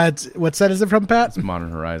 What set is it from, Pat? it's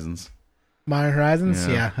Modern Horizons. Modern Horizons?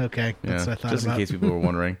 Yeah. Yeah, okay. That's Yeah, what I thought just about. in case people were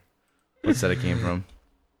wondering what set it came from.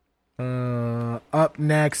 Up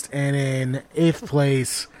next and in 8th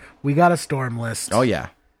place, we got a Storm list. Oh yeah,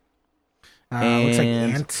 Looks like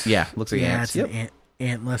And- Ant. Yeah, looks like Yeah, ants. it's Yep. an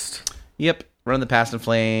ant list. Yep. Run the Past in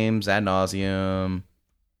Flames ad nauseum.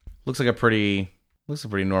 Looks like a pretty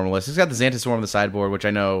normal list. It's got the Xantis Storm on the sideboard, which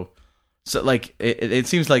I know. So like it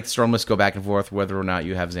seems like Storm lists go back and forth whether or not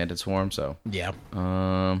you have Xantis Swarm. So Yeah.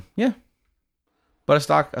 yeah. But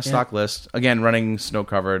a stock list again, running snow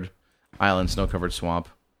covered island, snow covered swamp.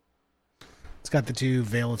 It's got the 2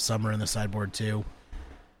 Veil of Summer in the sideboard, too.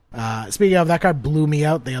 Speaking of, that card blew me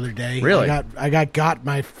out the other day. Really? I got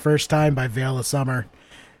my first time by Veil of Summer.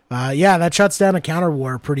 Yeah, that shuts down a counter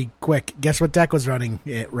war pretty quick. Guess what deck was running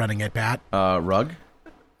it, Pat? Rug.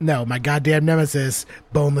 No, my goddamn nemesis,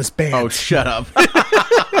 Boneless Band. Oh, shut up.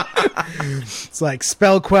 It's like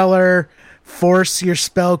Spell Queller, force your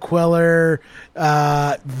Spell Queller,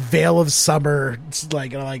 Veil of Summer. It's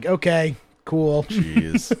like, I'm like, okay, cool.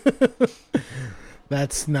 Jeez.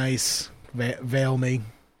 That's nice. Veil me.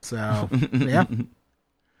 So, yeah.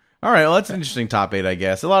 All right, well, that's an interesting top 8, I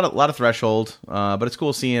guess. A lot of threshold, but it's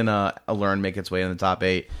cool seeing a Learn make its way in the top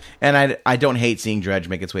 8. And I don't hate seeing Dredge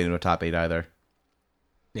make its way into a top 8 either.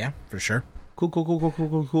 Yeah, for sure.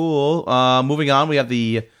 Cool. Moving on, we have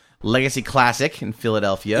the Legacy Classic in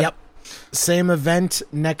Philadelphia. Yep. Same event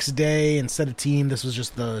next day instead of team. This was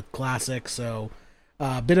just the Classic, so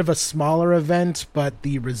a bit of a smaller event, but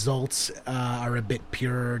the results are a bit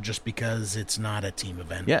purer just because it's not a team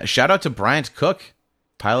event. Yeah, shout out to Bryant Cook,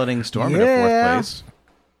 piloting Storm into 4th place.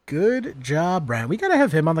 Good job, Brian. We gotta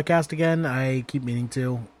have him on the cast again. I keep meaning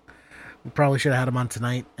to. We probably should have had him on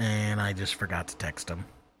tonight, and I just forgot to text him.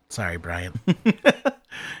 Sorry, Brian.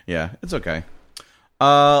 Yeah, it's okay.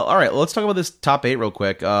 All right, let's talk about this top 8 real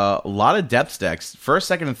quick. A lot of depths decks. First,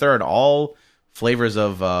 second, and third, all flavors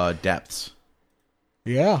of depths.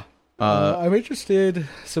 Yeah. I'm interested.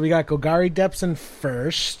 So we got Golgari Depths in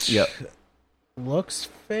first. Yep. Looks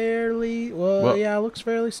fairly... Well- yeah, looks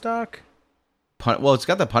fairly stock. Well, it's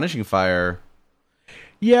got the Punishing Fire.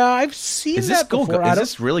 Yeah, I've seen Is this that before. Is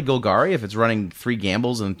this really Golgari if it's running 3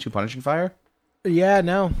 Gambles and 2 Punishing Fire? Yeah,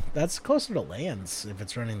 no. That's closer to lands if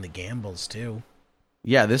it's running the gambles, too.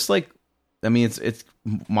 Yeah, this it's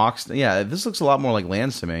mocks. Yeah, this looks a lot more like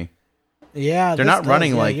lands to me. Yeah, They're not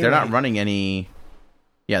running they're not right. running any.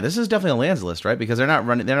 Yeah, this is definitely a lands list, right? Because they're not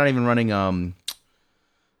even running the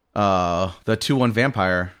 2/1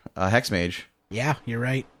 vampire Hexmage. Yeah, you're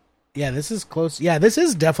right. Yeah, this is close. Yeah, this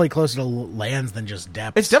is definitely closer to lands than just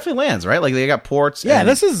depth. It's definitely lands, right? Like they got ports. Yeah, and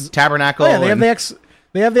this is Tabernacle. Oh, yeah, they have and- the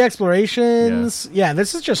They have the explorations. Yeah,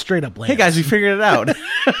 this is just straight up lands. Hey guys, we figured it out.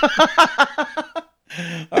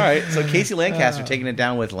 All right, so Casey Lancaster taking it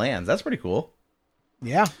down with lands. That's pretty cool.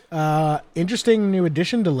 Yeah. Interesting new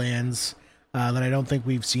addition to lands that I don't think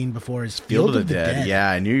we've seen before is Field of the Dead. Yeah,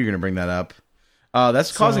 I knew you were going to bring that up.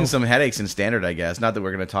 That's causing some headaches in Standard, I guess. Not that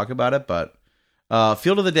we're going to talk about it, but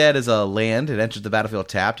Field of the Dead is a land. It enters the battlefield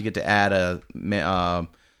tapped. You get to add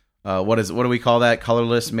what do we call that?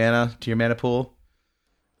 Colorless mana to your mana pool.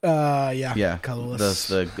 Yeah. Colorless.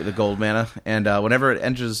 The gold mana, and whenever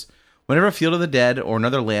a Field of the Dead or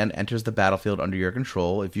another land enters the battlefield under your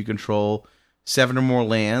control, if you control 7 or more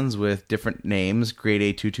lands with different names, create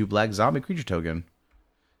a 2/2 black zombie creature token.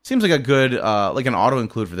 Seems like a good like an auto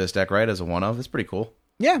include for this deck, right? As a one of, it's pretty cool.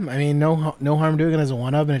 Yeah, I mean, no harm doing it as a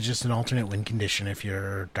one of, and it's just an alternate win condition if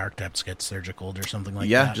your Dark Depths gets surgical or something like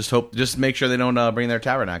that. Yeah, just make sure they don't bring their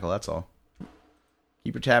Tabernacle. That's all.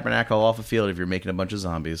 Keep your Tabernacle off the field if you're making a bunch of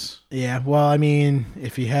zombies. Yeah, well, I mean,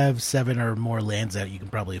 if you have 7 or more lands out, you can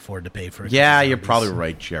probably afford to pay for it. Yeah, you're probably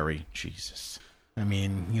right, Jerry. Jesus. I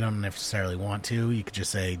mean, you don't necessarily want to. You could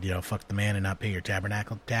just say, fuck the man and not pay your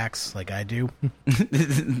Tabernacle tax like I do.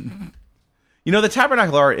 The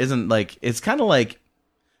Tabernacle art isn't like, it's kind of like,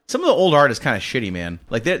 some of the old art is kind of shitty, man.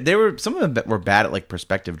 Like some of them were bad at like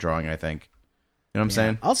perspective drawing, I think. You know what I'm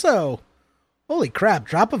saying? Also, holy crap,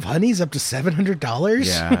 Drop of Honey's up to $700?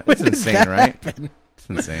 Yeah, it's insane, right? It's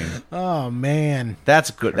insane. Oh, man.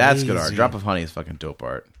 That's good. Crazy. That's good art. Drop of Honey is fucking dope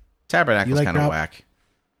art. Tabernacle's kind of whack.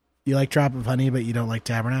 You like Drop of Honey, but you don't like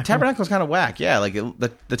Tabernacle? Tabernacle's kind of whack. Yeah, like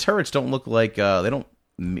the turrets don't look like they don't.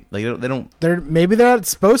 Maybe they're not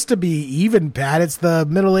supposed to be even bad. It's the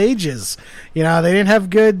Middle Ages. They didn't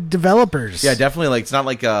have good developers. Yeah, definitely. Like it's not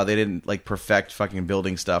like they didn't like perfect fucking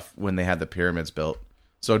building stuff when they had the pyramids built.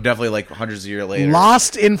 So definitely like hundreds of years later.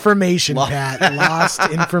 Lost information, Pat. Lost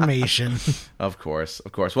information. Of course.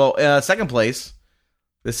 Well, second place.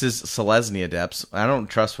 This is Selesnya Depths. I don't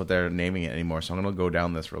trust what they're naming it anymore, so I'm gonna go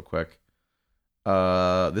down this real quick.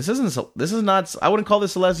 This is not. I wouldn't call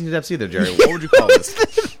this Selesnya Depths either, Jerry. What would you call this?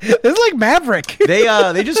 This is like Maverick.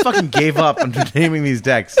 They just fucking gave up on naming these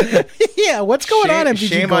decks. Yeah, what's going on? MTG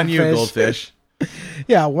Shame on you, Goldfish.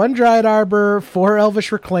 Yeah, 1 Dryad Arbor, 4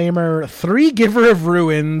 Elvish Reclaimer, 3 Giver of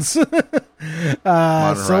Ruins,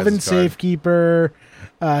 Sylvan Safekeeper,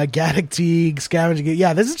 Gaddock Teague, Scavenging.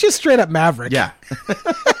 Yeah, this is just straight up Maverick. Yeah.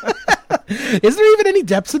 Is there even any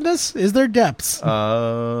depths in this? Is there depths?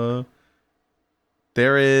 There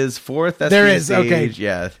is 4th. There is, stage. okay.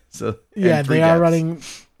 Yeah. So yeah, they are running.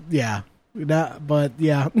 Yeah. But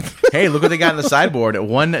yeah. Hey, look what they got in the sideboard.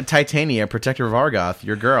 1 Titania, Protector of Argoth,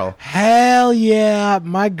 your girl. Hell yeah,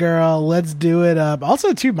 my girl. Let's do it up.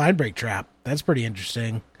 Also 2 Mindbreak Trap. That's pretty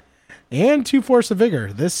interesting. And 2 Force of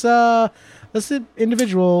Vigor. This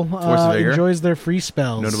individual enjoys their free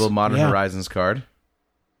spells. Notable Modern Horizons card.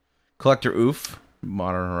 Collector Oof,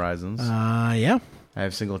 Modern Horizons. Yeah. I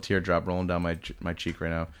have single teardrop rolling down my cheek right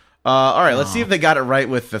now. All right, let's see if they got it right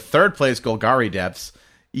with the 3rd place Golgari Depths.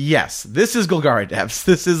 Yes, this is Golgari Depths.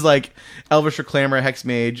 This is like Elvish Reclaimer,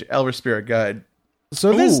 Hexmage, Elvish Spirit Guide.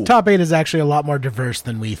 So this top 8 is actually a lot more diverse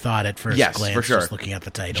than we thought at first glance. For sure. Just looking at the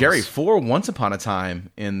titles. Jerry, 4 Once Upon a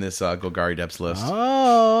Time in this Golgari Depths list.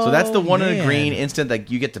 Oh, so that's the one in a green instant that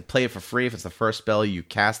you get to play it for free if it's the first spell you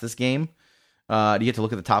cast this game. You get to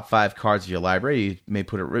look at the top 5 cards of your library.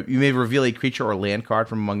 You may reveal a creature or land card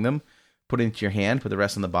from among them. Put it into your hand, put the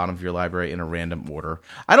rest on the bottom of your library in a random order.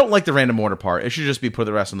 I don't like the random order part. It should just be put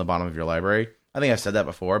the rest on the bottom of your library. I think I've said that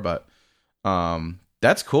before, but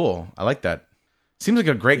that's cool. I like that. Seems like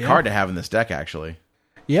a great card to have in this deck, actually.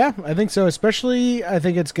 Yeah, I think so. Especially, I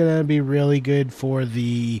think it's going to be really good for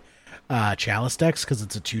the Chalice decks because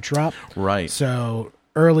it's a 2-drop. Right. So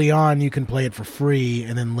early on, you can play it for free,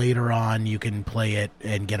 and then later on, you can play it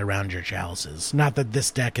and get around your Chalices. Not that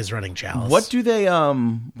this deck is running Chalice. What do they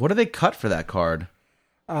cut for that card?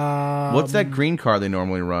 What's that green card they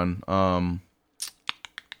normally run?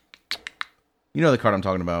 You know the card I'm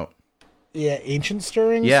talking about. Yeah, Ancient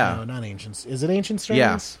Stirrings? Yeah. No, not Ancient. Is it Ancient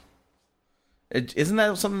Stirrings? Yeah. Isn't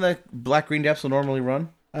that something that Black Green Depths will normally run?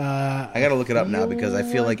 I got to look it up now because I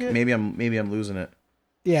feel like maybe I'm losing it.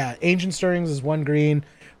 Yeah, Ancient Stirrings is 1 green.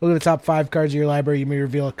 Look at the top 5 cards of your library. You may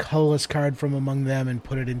reveal a colorless card from among them and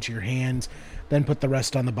put it into your hands. Then put the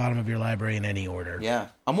rest on the bottom of your library in any order. Yeah.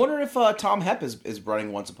 I'm wondering if Tom Hep is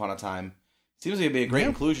running Once Upon a Time. Seems like it'd be a great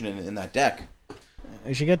inclusion in that deck.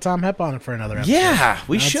 We should get Tom Hep on it for another episode. Yeah,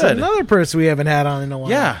 we should. Another person we haven't had on in a while.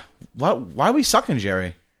 Yeah. Why are we sucking,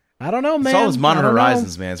 Jerry? I don't know, man. It's all those Modern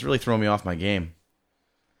Horizons, man. It's really throwing me off my game.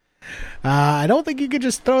 I don't think you could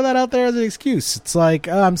just throw that out there as an excuse. It's like,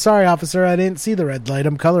 oh, I'm sorry, officer, I didn't see the red light.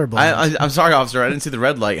 I'm colorblind. I'm sorry, officer, I didn't see the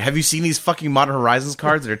red light. Have you seen these fucking Modern Horizons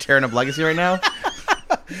cards that are tearing up Legacy right now?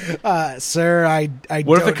 Sir, I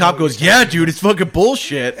What if the cop goes, yeah, dude, it's fucking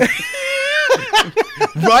bullshit.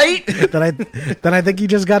 Right? Then I think you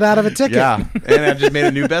just got out of a ticket. Yeah, and I've just made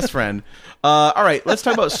a new best friend. All right, let's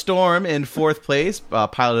talk about Storm in 4th place,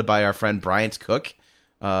 piloted by our friend Bryant Cook,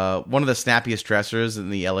 one of the snappiest dressers in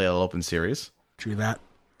the LAL Open Series. True that.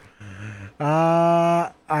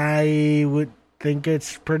 I would think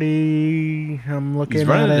it's pretty. I'm looking. He's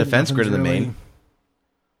running at a it. defense grid in the Nothing's main.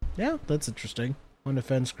 Yeah, that's interesting. One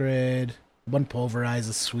defense grid, one pulverize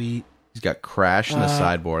is sweet. He's got Crash in the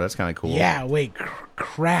sideboard. That's kind of cool. Yeah, wait,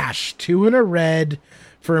 Crash. 2 in a red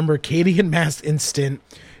for a Mercadian Mass instant.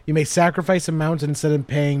 You may sacrifice a mountain instead of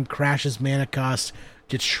paying Crash's mana cost.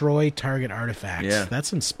 Destroy target artifacts. Yeah. That's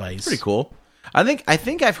some spice. Pretty cool. I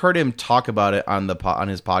think I've heard him talk about it on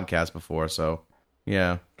his podcast before. So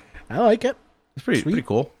yeah, I like it. it's pretty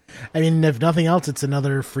cool. I mean, if nothing else, it's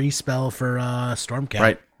another free spell for Stormcat.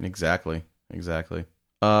 Right. Exactly.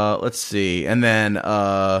 Let's see, and then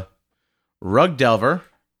Rug Delver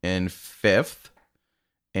in 5th,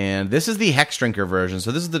 and this is the Hexdrinker version.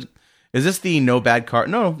 So is this the no bad card?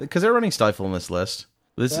 No, because they're running Stifle in this list.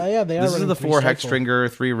 Yeah, they are. This is running the 3 4 Stifle.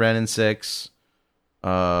 Hexdrinker, 3 Ren, and 6.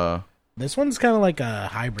 This one's kind of like a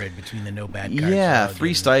hybrid between the no bad cards. Yeah, Rug 3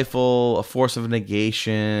 and- Stifle, a Force of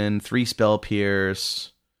Negation, 3 Spell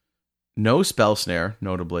Pierce, no Spell Snare,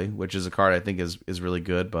 notably, which is a card I think is really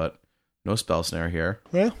good, but no Spell Snare here.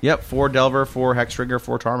 Yeah. Yep, 4 Delver, 4 Hexdrinker,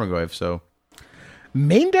 4 Tarmogoyf, so...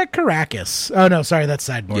 Main deck Caracas. Oh no, sorry, that's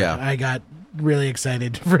sideboard. Yeah. I got really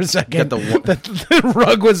excited for a second Got the one- that the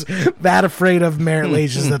Rug was that afraid of Merit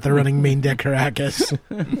Lages that they're running main deck Caracas.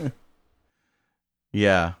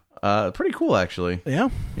 Yeah, pretty cool, actually. Yeah.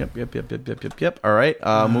 Yep. All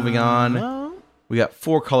right, moving on. We got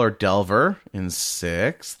 4-color Delver in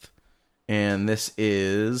 6th, and this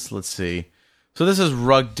is, let's see. So this is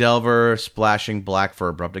Rug Delver splashing black for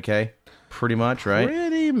Abrupt Decay, pretty much, right?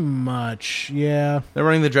 Pretty much, yeah. They're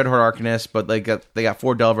running the Dreadhorde Arcanist, but they got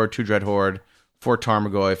 4 Delver, 2 Dreadhorde, 4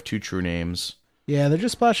 Tarmogoyf, 2 True Names. Yeah, they're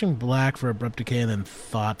just splashing black for Abrupt Decay and then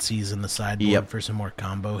Thoughtseize in the sideboard Yep. for some more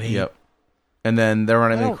combo hate. Yep. And then they're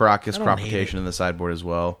running the I Caracas don't hate Propagation in the sideboard as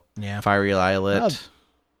well. Yeah. Fiery Islet, Oh.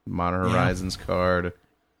 Modern Yeah. Horizons card.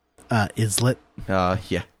 Islet.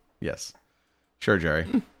 Yeah. Yes. Sure, Jerry.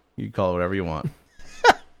 You can call it whatever you want.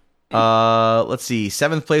 Let's see.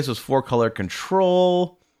 7th place was 4-color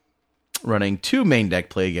Control. Running 2 main deck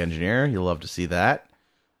Plague Engineer. You'll love to see that.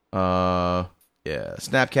 Yeah.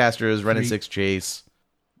 Snapcasters, Ren and 6 Chase.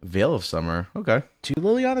 Veil of Summer. Okay. 2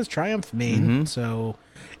 Liliana's Triumph main. Mm-hmm. So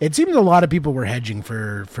it seems a lot of people were hedging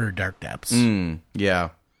for Dark Depths. Yeah.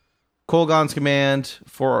 Kolgon's Command,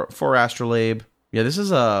 4 Astrolabe. Yeah, this is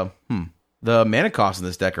the mana costs in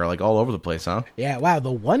this deck are like all over the place, huh? Yeah, wow,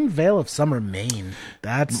 the 1 Veil of Summer main.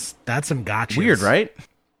 That's some gotchas. Weird, right?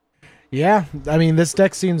 Yeah, I mean, this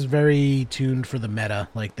deck seems very tuned for the meta.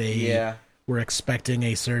 Like they were expecting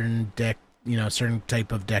a certain deck, certain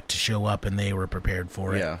type of deck to show up, and they were prepared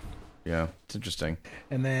for it. Yeah, it's interesting.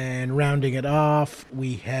 And then rounding it off,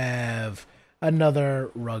 we have another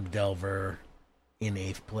Rug Delver in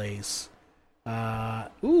 8th place.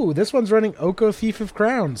 This one's running Oko Thief of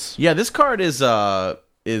Crowns. Yeah, this card has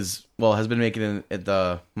been making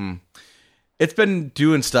it's been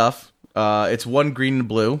doing stuff. It's 1 green and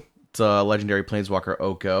blue. It's a legendary Planeswalker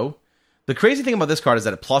Oko. The crazy thing about this card is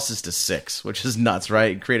that it pluses to 6, which is nuts,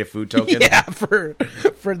 right? Create a food token. Yeah, for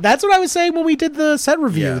that's what I was saying when we did the set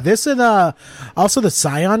review. Yeah. This and also the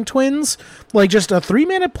Scion Twins, like just a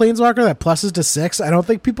 3-mana Planeswalker that pluses to 6. I don't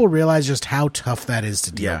think people realize just how tough that is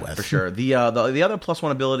to deal with. For sure. The other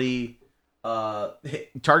 +1 ability,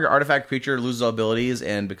 target artifact creature loses all abilities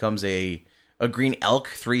and becomes a green elk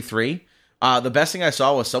 3/3. The best thing I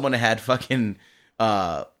saw was someone had fucking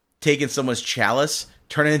taken someone's chalice,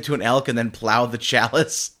 turn it into an elk, and then plow the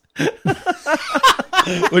chalice,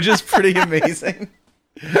 which is pretty amazing.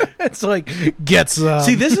 It's like gets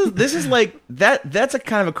See, this is like that. That's a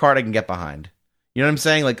kind of a card I can get behind. You know what I'm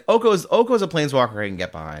saying? Like Oko's a Planeswalker I can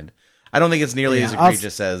get behind. I don't think it's nearly as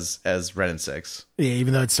egregious as Red and 6. Yeah,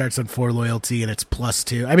 even though it starts on 4 loyalty and it's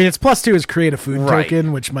 +2. I mean, it's +2 is create a food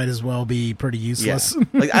token, which might as well be pretty useless. Yeah.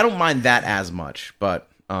 Like I don't mind that as much, but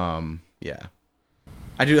yeah,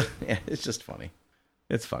 I do. Yeah, it's just funny.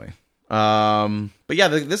 It's funny. But yeah,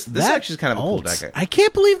 this actually is kind of a cool deck. I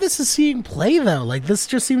can't believe this is seeing play though. Like this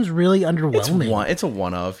just seems really underwhelming. It's a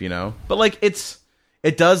one of, but like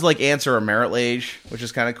it does like answer a Merit Lage, which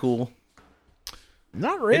is kind of cool.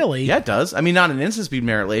 Not really. Yeah, it does. I mean, not an instant speed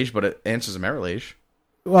Merit Lage, but it answers a Merit Lage.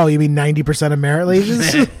 Well, you mean 90% of Merit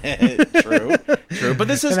Lages? True. But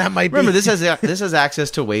this is remember this has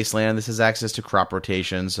access to Wasteland. This has access to crop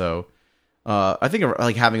rotation. So I think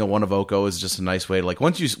like having a one of Oko is just a nice way to like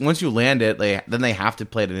once you land it, then they have to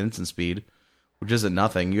play it at instant speed, which isn't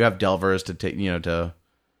nothing. You have Delvers to take to.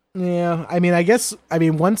 Yeah, I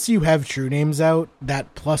mean, once you have True Names out,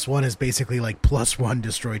 that +1 is basically like +1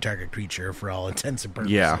 destroy target creature for all intents and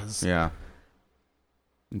purposes. Yeah.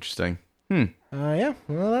 Interesting. Yeah,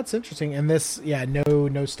 well, that's interesting. And this,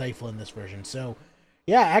 no Stifle in this version. So,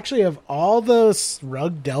 yeah, actually, of all those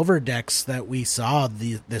Rug Delver decks that we saw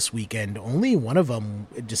this weekend, only one of them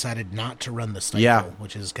decided not to run the Stifle,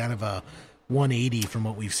 which is kind of a 180 from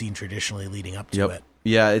what we've seen traditionally leading up to it.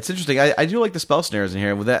 Yeah, it's interesting. I do like the Spell Snares in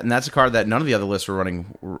here with that, and that's a card that none of the other lists were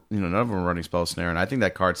running. None of them were running Spell Snare, and I think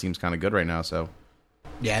that card seems kind of good right now. So,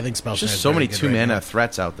 yeah, I think Spell Snare. Just so many 2-mana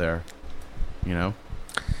threats out there. Yeah,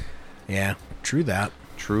 true that.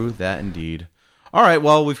 True that indeed. All right,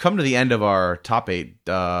 well, we've come to the end of our top 8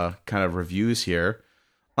 kind of reviews here.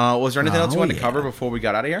 Was there anything else you wanted to cover before we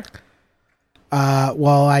got out of here?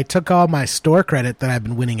 Well, I took all my store credit that I've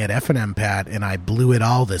been winning at F&M, Pat, and I blew it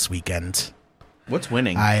all this weekend. What's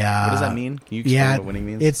winning? What does that mean? Can you explain what winning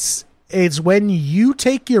means? It's when you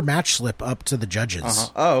take your match slip up to the judges. Uh-huh.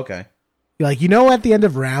 Oh, okay. Like, at the end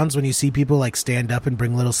of rounds when you see people like stand up and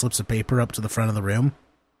bring little slips of paper up to the front of the room?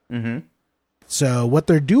 Mm-hmm. So what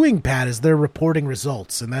they're doing, Pat, is they're reporting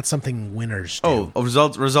results, and that's something winners do. Oh,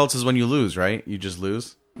 results is when you lose, right? You just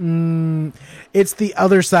lose? It's the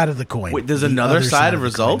other side of the coin. Wait, there's another side of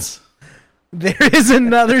results? There is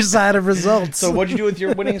another side of results. So what'd you do with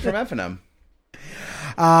your winnings from F&M?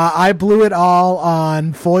 I blew it all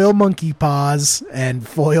on foil monkey paws and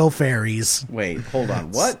foil fairies. Wait, hold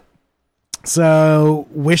on. What? So,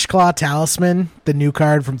 Wishclaw Talisman, the new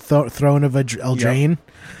card from Throne of Eldraine.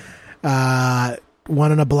 Yep.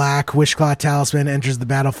 1 and a black, Wishclaw Talisman enters the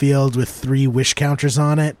battlefield with 3 wish counters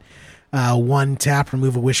on it. 1 tap,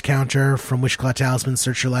 remove a wish counter from Wishclaw Talisman,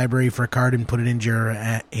 search your library for a card and put it into your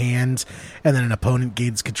hand. And then an opponent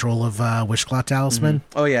gains control of Wishclaw Talisman.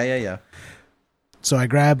 Mm-hmm. Oh, yeah. So I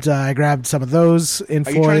grabbed some of those in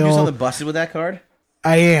foil. Are you trying to do something busted with that card?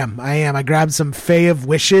 I am. I grabbed some Fae of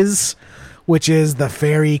Wishes, which is the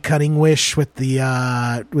fairy cutting wish with the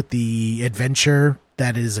adventure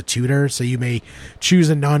that is a tutor. So you may choose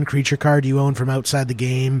a non-creature card you own from outside the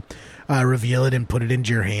game, reveal it, and put it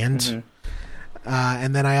into your hand. Mm-hmm.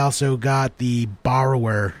 And then I also got the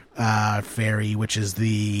Borrower fairy, which is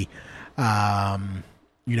the 1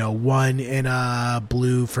 in a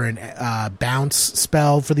blue for an bounce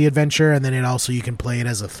spell for the adventure, and then you can play it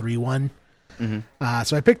as a 3/1. Mm-hmm.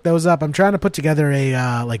 So I picked those up. I'm trying to put together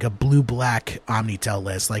a blue-black Omnitel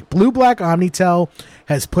list. Like, blue-black Omnitel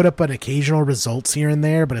has put up an occasional results here and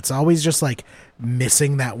there, but it's always just like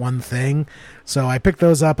missing that one thing. So I picked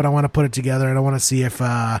those up and I want to put it together, and I want to see if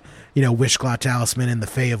Wishclaw Talisman and the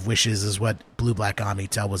Fae of Wishes is what blue-black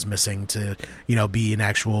Omnitel was missing to be an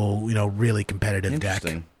actual really competitive deck.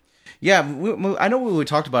 Yeah, I know we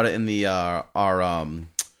talked about it in the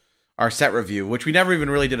our set review, which we never even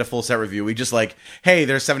really did a full set review. We just like, hey,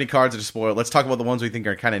 there's 70 cards that are spoiled. Let's talk about the ones we think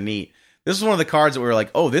are kind of neat. This is one of the cards that we were like,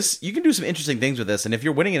 oh, you can do some interesting things with this. And if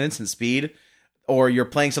you're winning an instant speed, or you're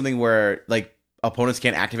playing something where like opponents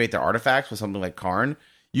can't activate their artifacts with something like Karn,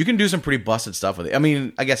 you can do some pretty busted stuff with it. I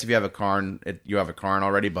mean, I guess if you have a Karn, you have a Karn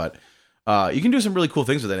already, but you can do some really cool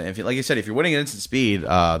things with it. And like you said, if you're winning an instant speed,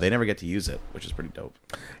 they never get to use it, which is pretty dope.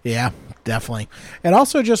 Yeah, definitely. And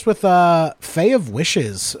also just with Fae of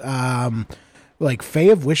Wishes, like Fae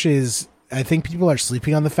of Wishes, I think people are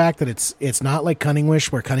sleeping on the fact that it's not like Cunning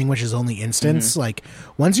Wish, where Cunning Wish is only instants. Mm-hmm. Like,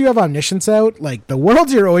 once you have Omniscience out, like, the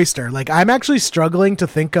world's your oyster. Like, I'm actually struggling to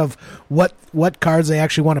think of what cards I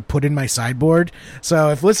actually want to put in my sideboard. So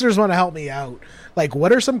if listeners want to help me out, like,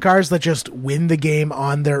 what are some cards that just win the game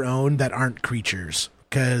on their own that aren't creatures?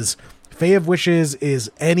 Because Fae of Wishes is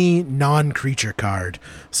any non-creature card.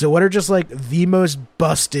 So what are just like the most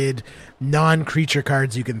busted non-creature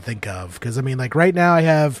cards you can think of? Because I mean, like, right now I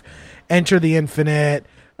have Enter the Infinite,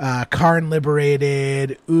 Karn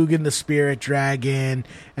Liberated, Ugin the Spirit Dragon,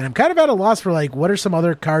 and I'm kind of at a loss for like, what are some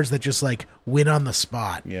other cards that just like win on the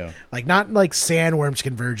spot? Yeah, like not like Sandworm's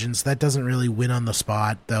Convergence. That doesn't really win on the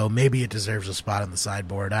spot, though. Maybe it deserves a spot on the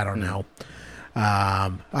sideboard. I don't know.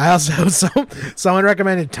 I also someone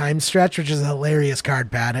recommended Time Stretch, which is a hilarious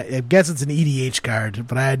card, Pat. I guess it's an EDH card,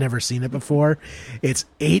 but I had never seen it before. It's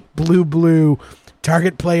 8 blue.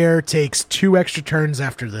 Target player takes 2 extra turns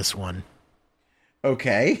after this one.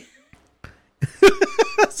 Okay.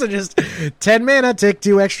 So just 10 mana, take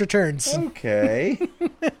 2 extra turns. Okay.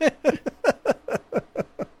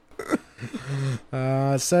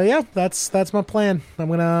 So yeah, that's my plan. I'm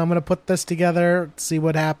gonna put this together, see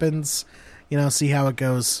what happens, see how it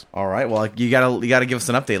goes. All right. Well, you gotta give us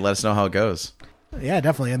an update. Let us know how it goes. Yeah,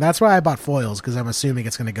 definitely, and that's why I bought foils, because I'm assuming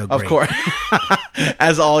it's gonna go great. Of course,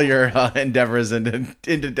 as all your endeavors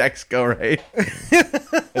into decks go, right?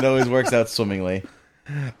 It always works out swimmingly.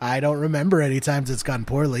 I don't remember any times it's gone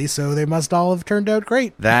poorly, so they must all have turned out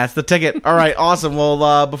great. That's the ticket. All right, awesome.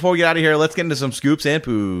 Well, before we get out of here, let's get into some scoops and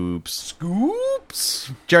poops.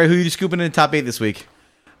 Scoops. Jerry, who are you scooping in the top 8 this week?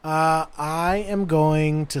 I am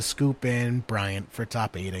going to scoop in Bryant for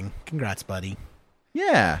top 8ing. Congrats, buddy.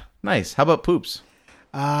 Yeah, nice. How about poops?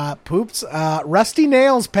 Poops. Rusty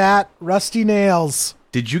nails, Pat. Rusty nails.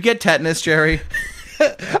 Did you get tetanus, Jerry?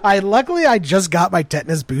 Luckily I just got my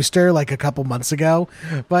tetanus booster like a couple months ago,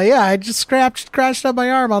 but yeah, I just crashed up my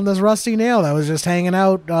arm on this rusty nail that was just hanging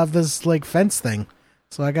out of this like fence thing.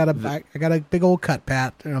 So I got a big old cut,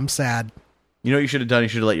 Pat, and I'm sad. You know what you should have done? You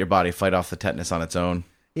should have let your body fight off the tetanus on its own.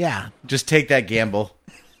 Yeah. Just take that gamble.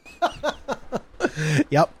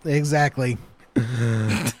 Yep, exactly.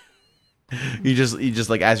 You just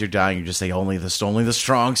like as you're dying, you just say only the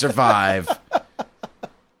strong survive.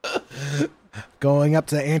 Going up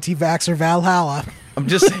to anti-vaxxer Valhalla. I'm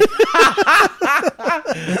just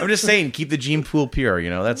saying, keep the gene pool pure,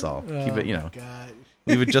 that's all. Keep it, God.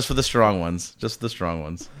 Leave it just for the strong ones. Just for the strong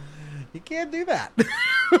ones. You can't do that.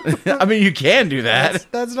 I mean, you can do that.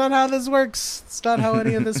 That's not how this works. It's not how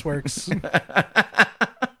any of this works.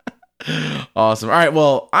 Awesome. All right,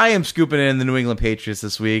 well, I am scooping in the New England Patriots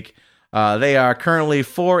this week. They are currently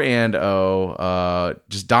 4-0,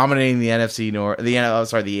 just dominating the NFC North, the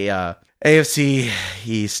AFC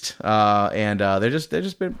East, and they're just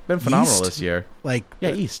been phenomenal East? this year. Like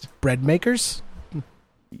East bread makers?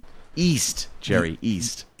 East, Jerry,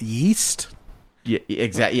 East. Yeast? Yeah,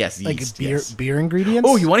 exactly. Yes, Like yeast. beer Yes. beer ingredients?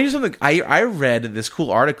 Oh, you want to hear something? I read this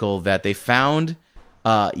cool article that they found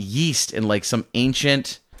yeast in like some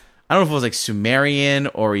ancient, I don't know if it was like Sumerian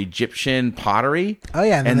or Egyptian pottery. Oh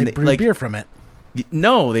yeah, and then they brewed beer from it.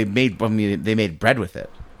 No, they made bread with it.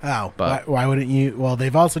 Oh, But- why wouldn't you? Well,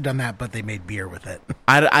 they've also done that, but they made beer with it.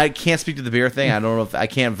 I can't speak to the beer thing. I don't know if I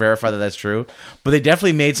can't verify that that's true, but they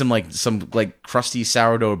definitely made some crusty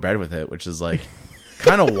sourdough bread with it, which is like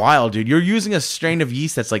kind of wild, dude. You're using a strain of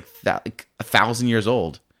yeast that's like 1,000 years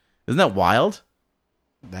old. Isn't that wild?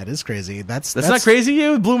 That is crazy. That's not crazy.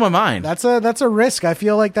 It blew my mind. That's a risk. I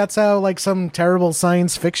feel like that's how like some terrible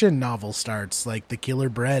science fiction novel starts, like The Killer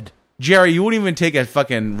Bread. Jerry, you wouldn't even take a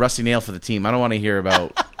fucking rusty nail for the team. I don't want to hear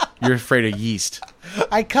about you're afraid of yeast.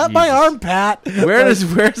 I cut my arm, Pat. Where's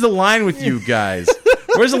the line with you guys?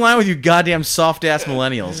 Where's the line with you goddamn soft ass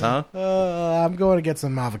millennials, huh? I'm going to get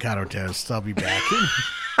some avocado toast. I'll be back.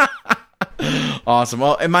 Awesome.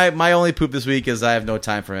 Well, and my only poop this week is I have no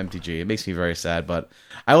time for MTG. It makes me very sad, but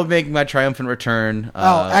I will be making my triumphant return.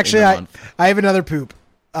 Actually, I have another poop.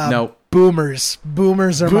 No. Boomers.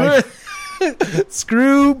 Boomers are my...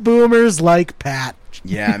 Screw boomers like Pat.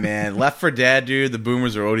 Yeah, man. Left 4 Dead, dude. The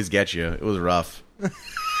boomers will always get you. It was rough.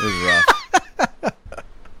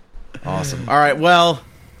 Awesome. All right. Well,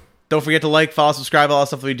 don't forget to like, follow, subscribe, all that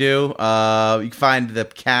stuff we do. You can find the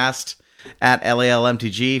cast at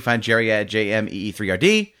LALMTG. Find Jerry at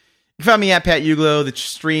JMEE3RD. You can find me at Pat Uglo. The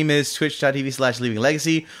stream is twitch.tv/Leaving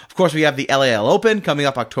Legacy. Of course, we have the LAL Open coming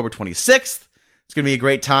up October 26th. It's going to be a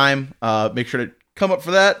great time. Make sure to come up for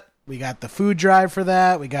that. We got the food drive for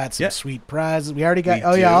that. We got some Yep. sweet prizes. We already got... We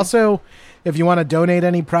oh, yeah. do. Also, if you want to donate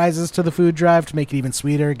any prizes to the food drive to make it even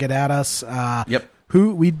sweeter, get at us. Yep.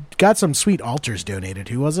 We got some sweet altars donated.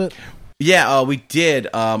 Who was it? Yeah, we did.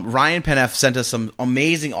 Ryan Penef sent us some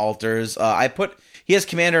amazing altars. He has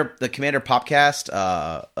the Commander Popcast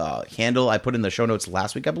handle. I put in the show notes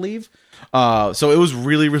last week, I believe. So it was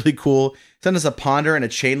really, really cool. Sent us a ponder and a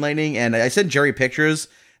chain lightning, and I sent Jerry pictures.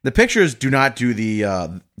 The pictures do not do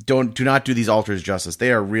do not do these altars justice.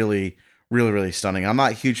 They are really, really, really stunning. I'm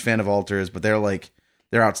not a huge fan of altars, but they're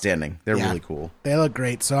outstanding. They're really cool. They look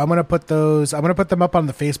great. So I'm going to put them up on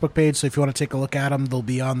the Facebook page. So if you want to take a look at them, they'll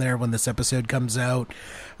be on there when this episode comes out.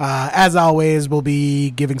 As always, we'll be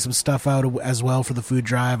giving some stuff out as well for the food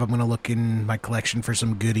drive. I'm going to look in my collection for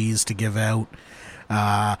some goodies to give out.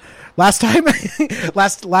 Last time,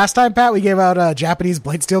 Pat, we gave out a Japanese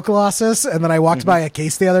Blightsteel Colossus, and then I walked by a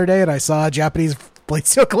case the other day and I saw a Japanese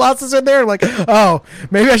Blightsteel Colossus in there. Like, oh,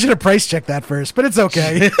 maybe I should have price checked that first, but it's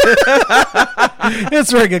okay.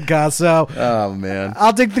 It's very good cost. So, Oh man,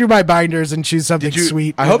 I'll dig through my binders and choose something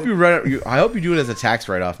sweet. I hope you run it. I hope you do it as a tax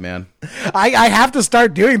write-off, man. I have to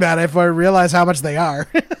start doing that if I realize how much they are.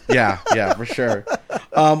 Yeah, for sure.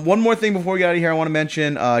 One more thing before we get out of here, I want to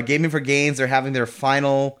mention Gaming for Gains. They're having their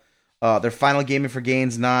final Gaming for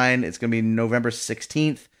Gains 9. It's going to be November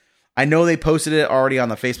 16th. I know they posted it already on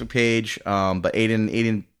the Facebook page, but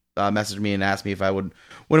Aiden messaged me and asked me if I wouldn't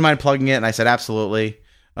mind plugging it, and I said absolutely.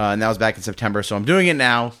 And that was back in September, so I'm doing it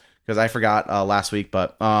now because I forgot last week.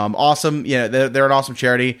 But awesome, they're an awesome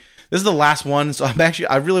charity. This is the last one, so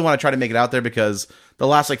I really want to try to make it out there because the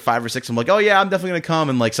last like 5 or 6, I'm like, oh yeah, I'm definitely gonna come,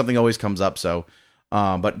 and like something always comes up. So,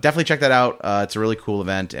 but definitely check that out. It's a really cool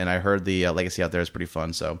event, and I heard the Legacy out there is pretty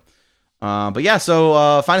fun. So, but yeah,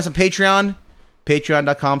 so find us on Patreon.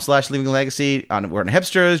 Patreon.com/LeavingLegacy. We're on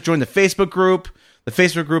Hipsters. Join the Facebook group. The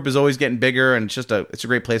Facebook group is always getting bigger, and it's a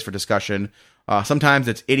great place for discussion. Sometimes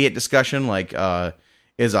it's idiot discussion, like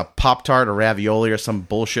is a Pop-Tart or ravioli or some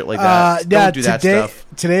bullshit like that. Don't do that stuff.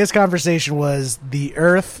 Today's conversation was the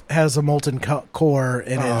Earth has a molten core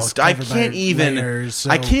and is I covered can't by even. layers, so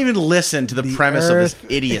I can't even listen to the premise of this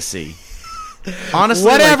idiocy. Honestly,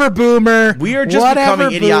 whatever, like, boomer. We are just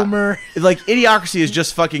whatever, becoming boomer. Like idiocracy is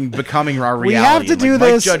just fucking becoming our reality. We have to do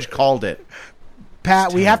this. Mike Judge called it.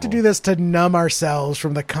 Pat, we have to do this to numb ourselves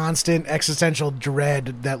from the constant existential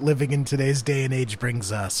dread that living in today's day and age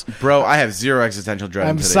brings us. Bro, I have zero existential dread.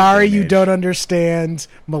 I'm sorry you don't understand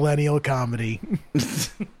millennial comedy.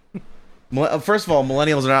 First of all,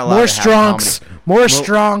 millennials are not allowed More to have comedy. More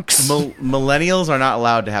stronks. Millennials are not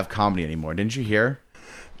allowed to have comedy anymore. Didn't you hear?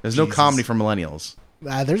 There's no comedy for millennials.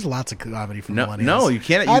 There's lots of comedy for millennials. No, you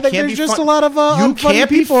can't. I think can't there's be just fun- a lot of you can't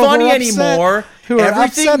be people funny who are upset, anymore. who are Everything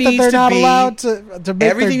upset that needs they're to not be allowed to make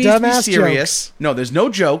everything their needs to be dumbass serious. jokes. No, there's no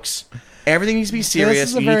jokes. Everything needs to be serious. This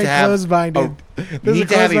is a you very need to have close-minded. You need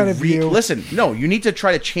to have a view. listen. No, you need to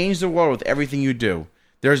try to change the world with everything you do.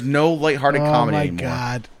 There's no lighthearted comedy anymore. Oh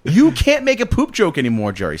my god! You can't make a poop joke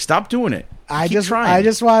anymore, Jerry. Stop doing it. I Keep trying. I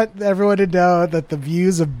just want everyone to know that the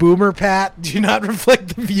views of Boomer Pat do not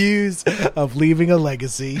reflect the views of Leaving a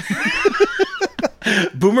Legacy.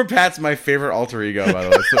 Boomer Pat's my favorite alter ego, by the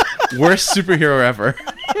way. It's the worst superhero ever.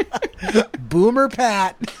 Boomer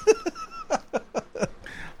Pat.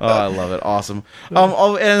 Oh, I love it. Awesome.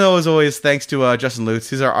 And as always, thanks to Justin Lutz.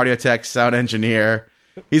 He's our audio tech, sound engineer.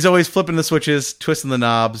 He's always flipping the switches, twisting the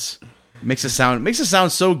knobs. Makes it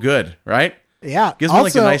sound so good, right? Yeah. Gives me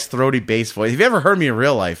like a nice throaty bass voice. Have you ever heard me in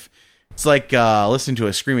real life? It's like listening to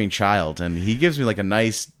a screaming child, and he gives me like a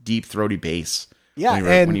nice, deep, throaty bass. Yeah,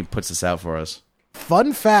 when he puts this out for us.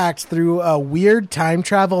 Fun fact, through a weird time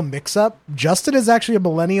travel mix-up, Justin is actually a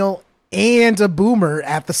millennial and a boomer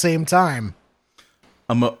at the same time.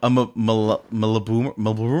 I'm a boomer? I'm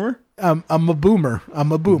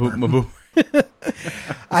a boomer.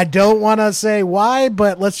 I don't want to say why,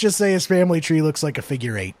 but let's just say his family tree looks like a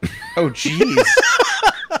figure 8. Oh, jeez.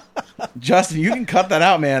 Justin, you can cut that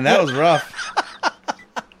out, man. That was rough.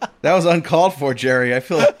 That was uncalled for, Jerry. I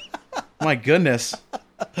feel... My goodness.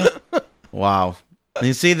 Wow.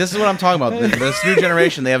 You see, this is what I'm talking about. This new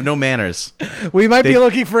generation, they have no manners. We might be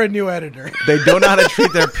looking for a new editor. They don't know how to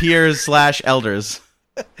treat their peers / elders.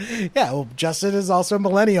 Yeah, well, Justin is also a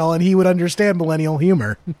millennial, and he would understand millennial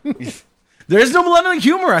humor. There's no millennial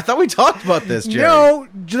humor. I thought we talked about this, Jerry. No,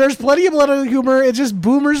 there's plenty of millennial humor. It's just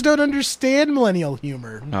boomers don't understand millennial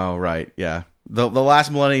humor. Oh, right. Yeah. The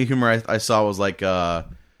last millennial humor I saw was like a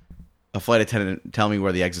flight attendant telling me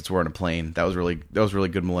where the exits were in a plane. That was really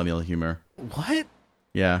good millennial humor. What?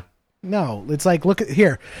 Yeah. No, it's like, look at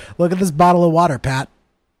this bottle of water, Pat.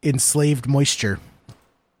 Enslaved moisture.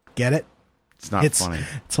 Get it? It's not funny.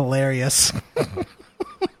 It's hilarious.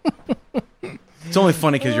 It's only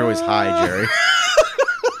funny because you're always high, Jerry.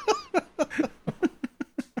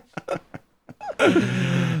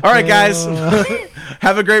 All right, guys.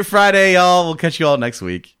 Have a great Friday, y'all. We'll catch you all next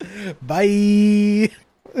week. Bye.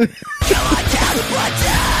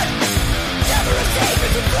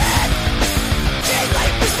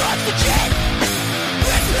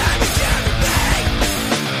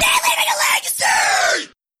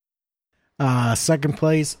 Second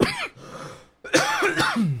place.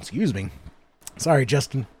 Excuse me. Sorry,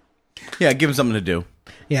 Justin. Yeah, give him something to do.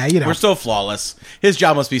 Yeah, We're so flawless. His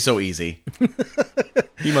job must be so easy.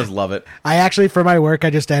 He must love it. I actually, for my work, I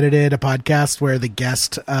just edited a podcast where the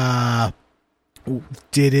guest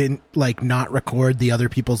didn't like not record the other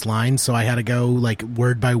people's lines, so I had to go like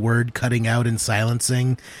word by word cutting out and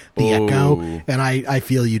silencing the echo. And I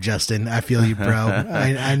feel you, Justin. I feel you, bro.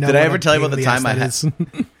 I know. Did I ever tell you about the time I had? is.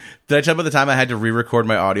 Did I tell you about the time I had to re-record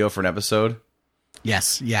my audio for an episode?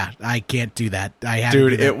 Yes, yeah. I can't do that. I had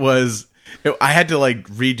Dude, to do that. I had to like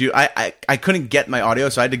redo. I couldn't get my audio,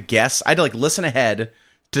 so I had to guess. I had to like listen ahead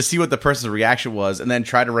to see what the person's reaction was, and then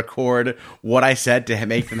try to record what I said to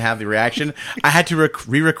make them have the reaction. I had to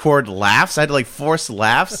re-record laughs. I had to like force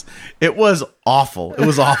laughs. It was awful. It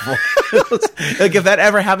was awful. Like if that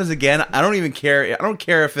ever happens again, I don't even care. I don't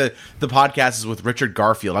care if the podcast is with Richard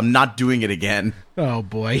Garfield. I'm not doing it again. Oh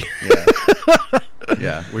boy.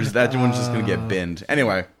 Yeah, that one's just gonna get binned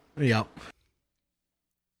anyway. Yep.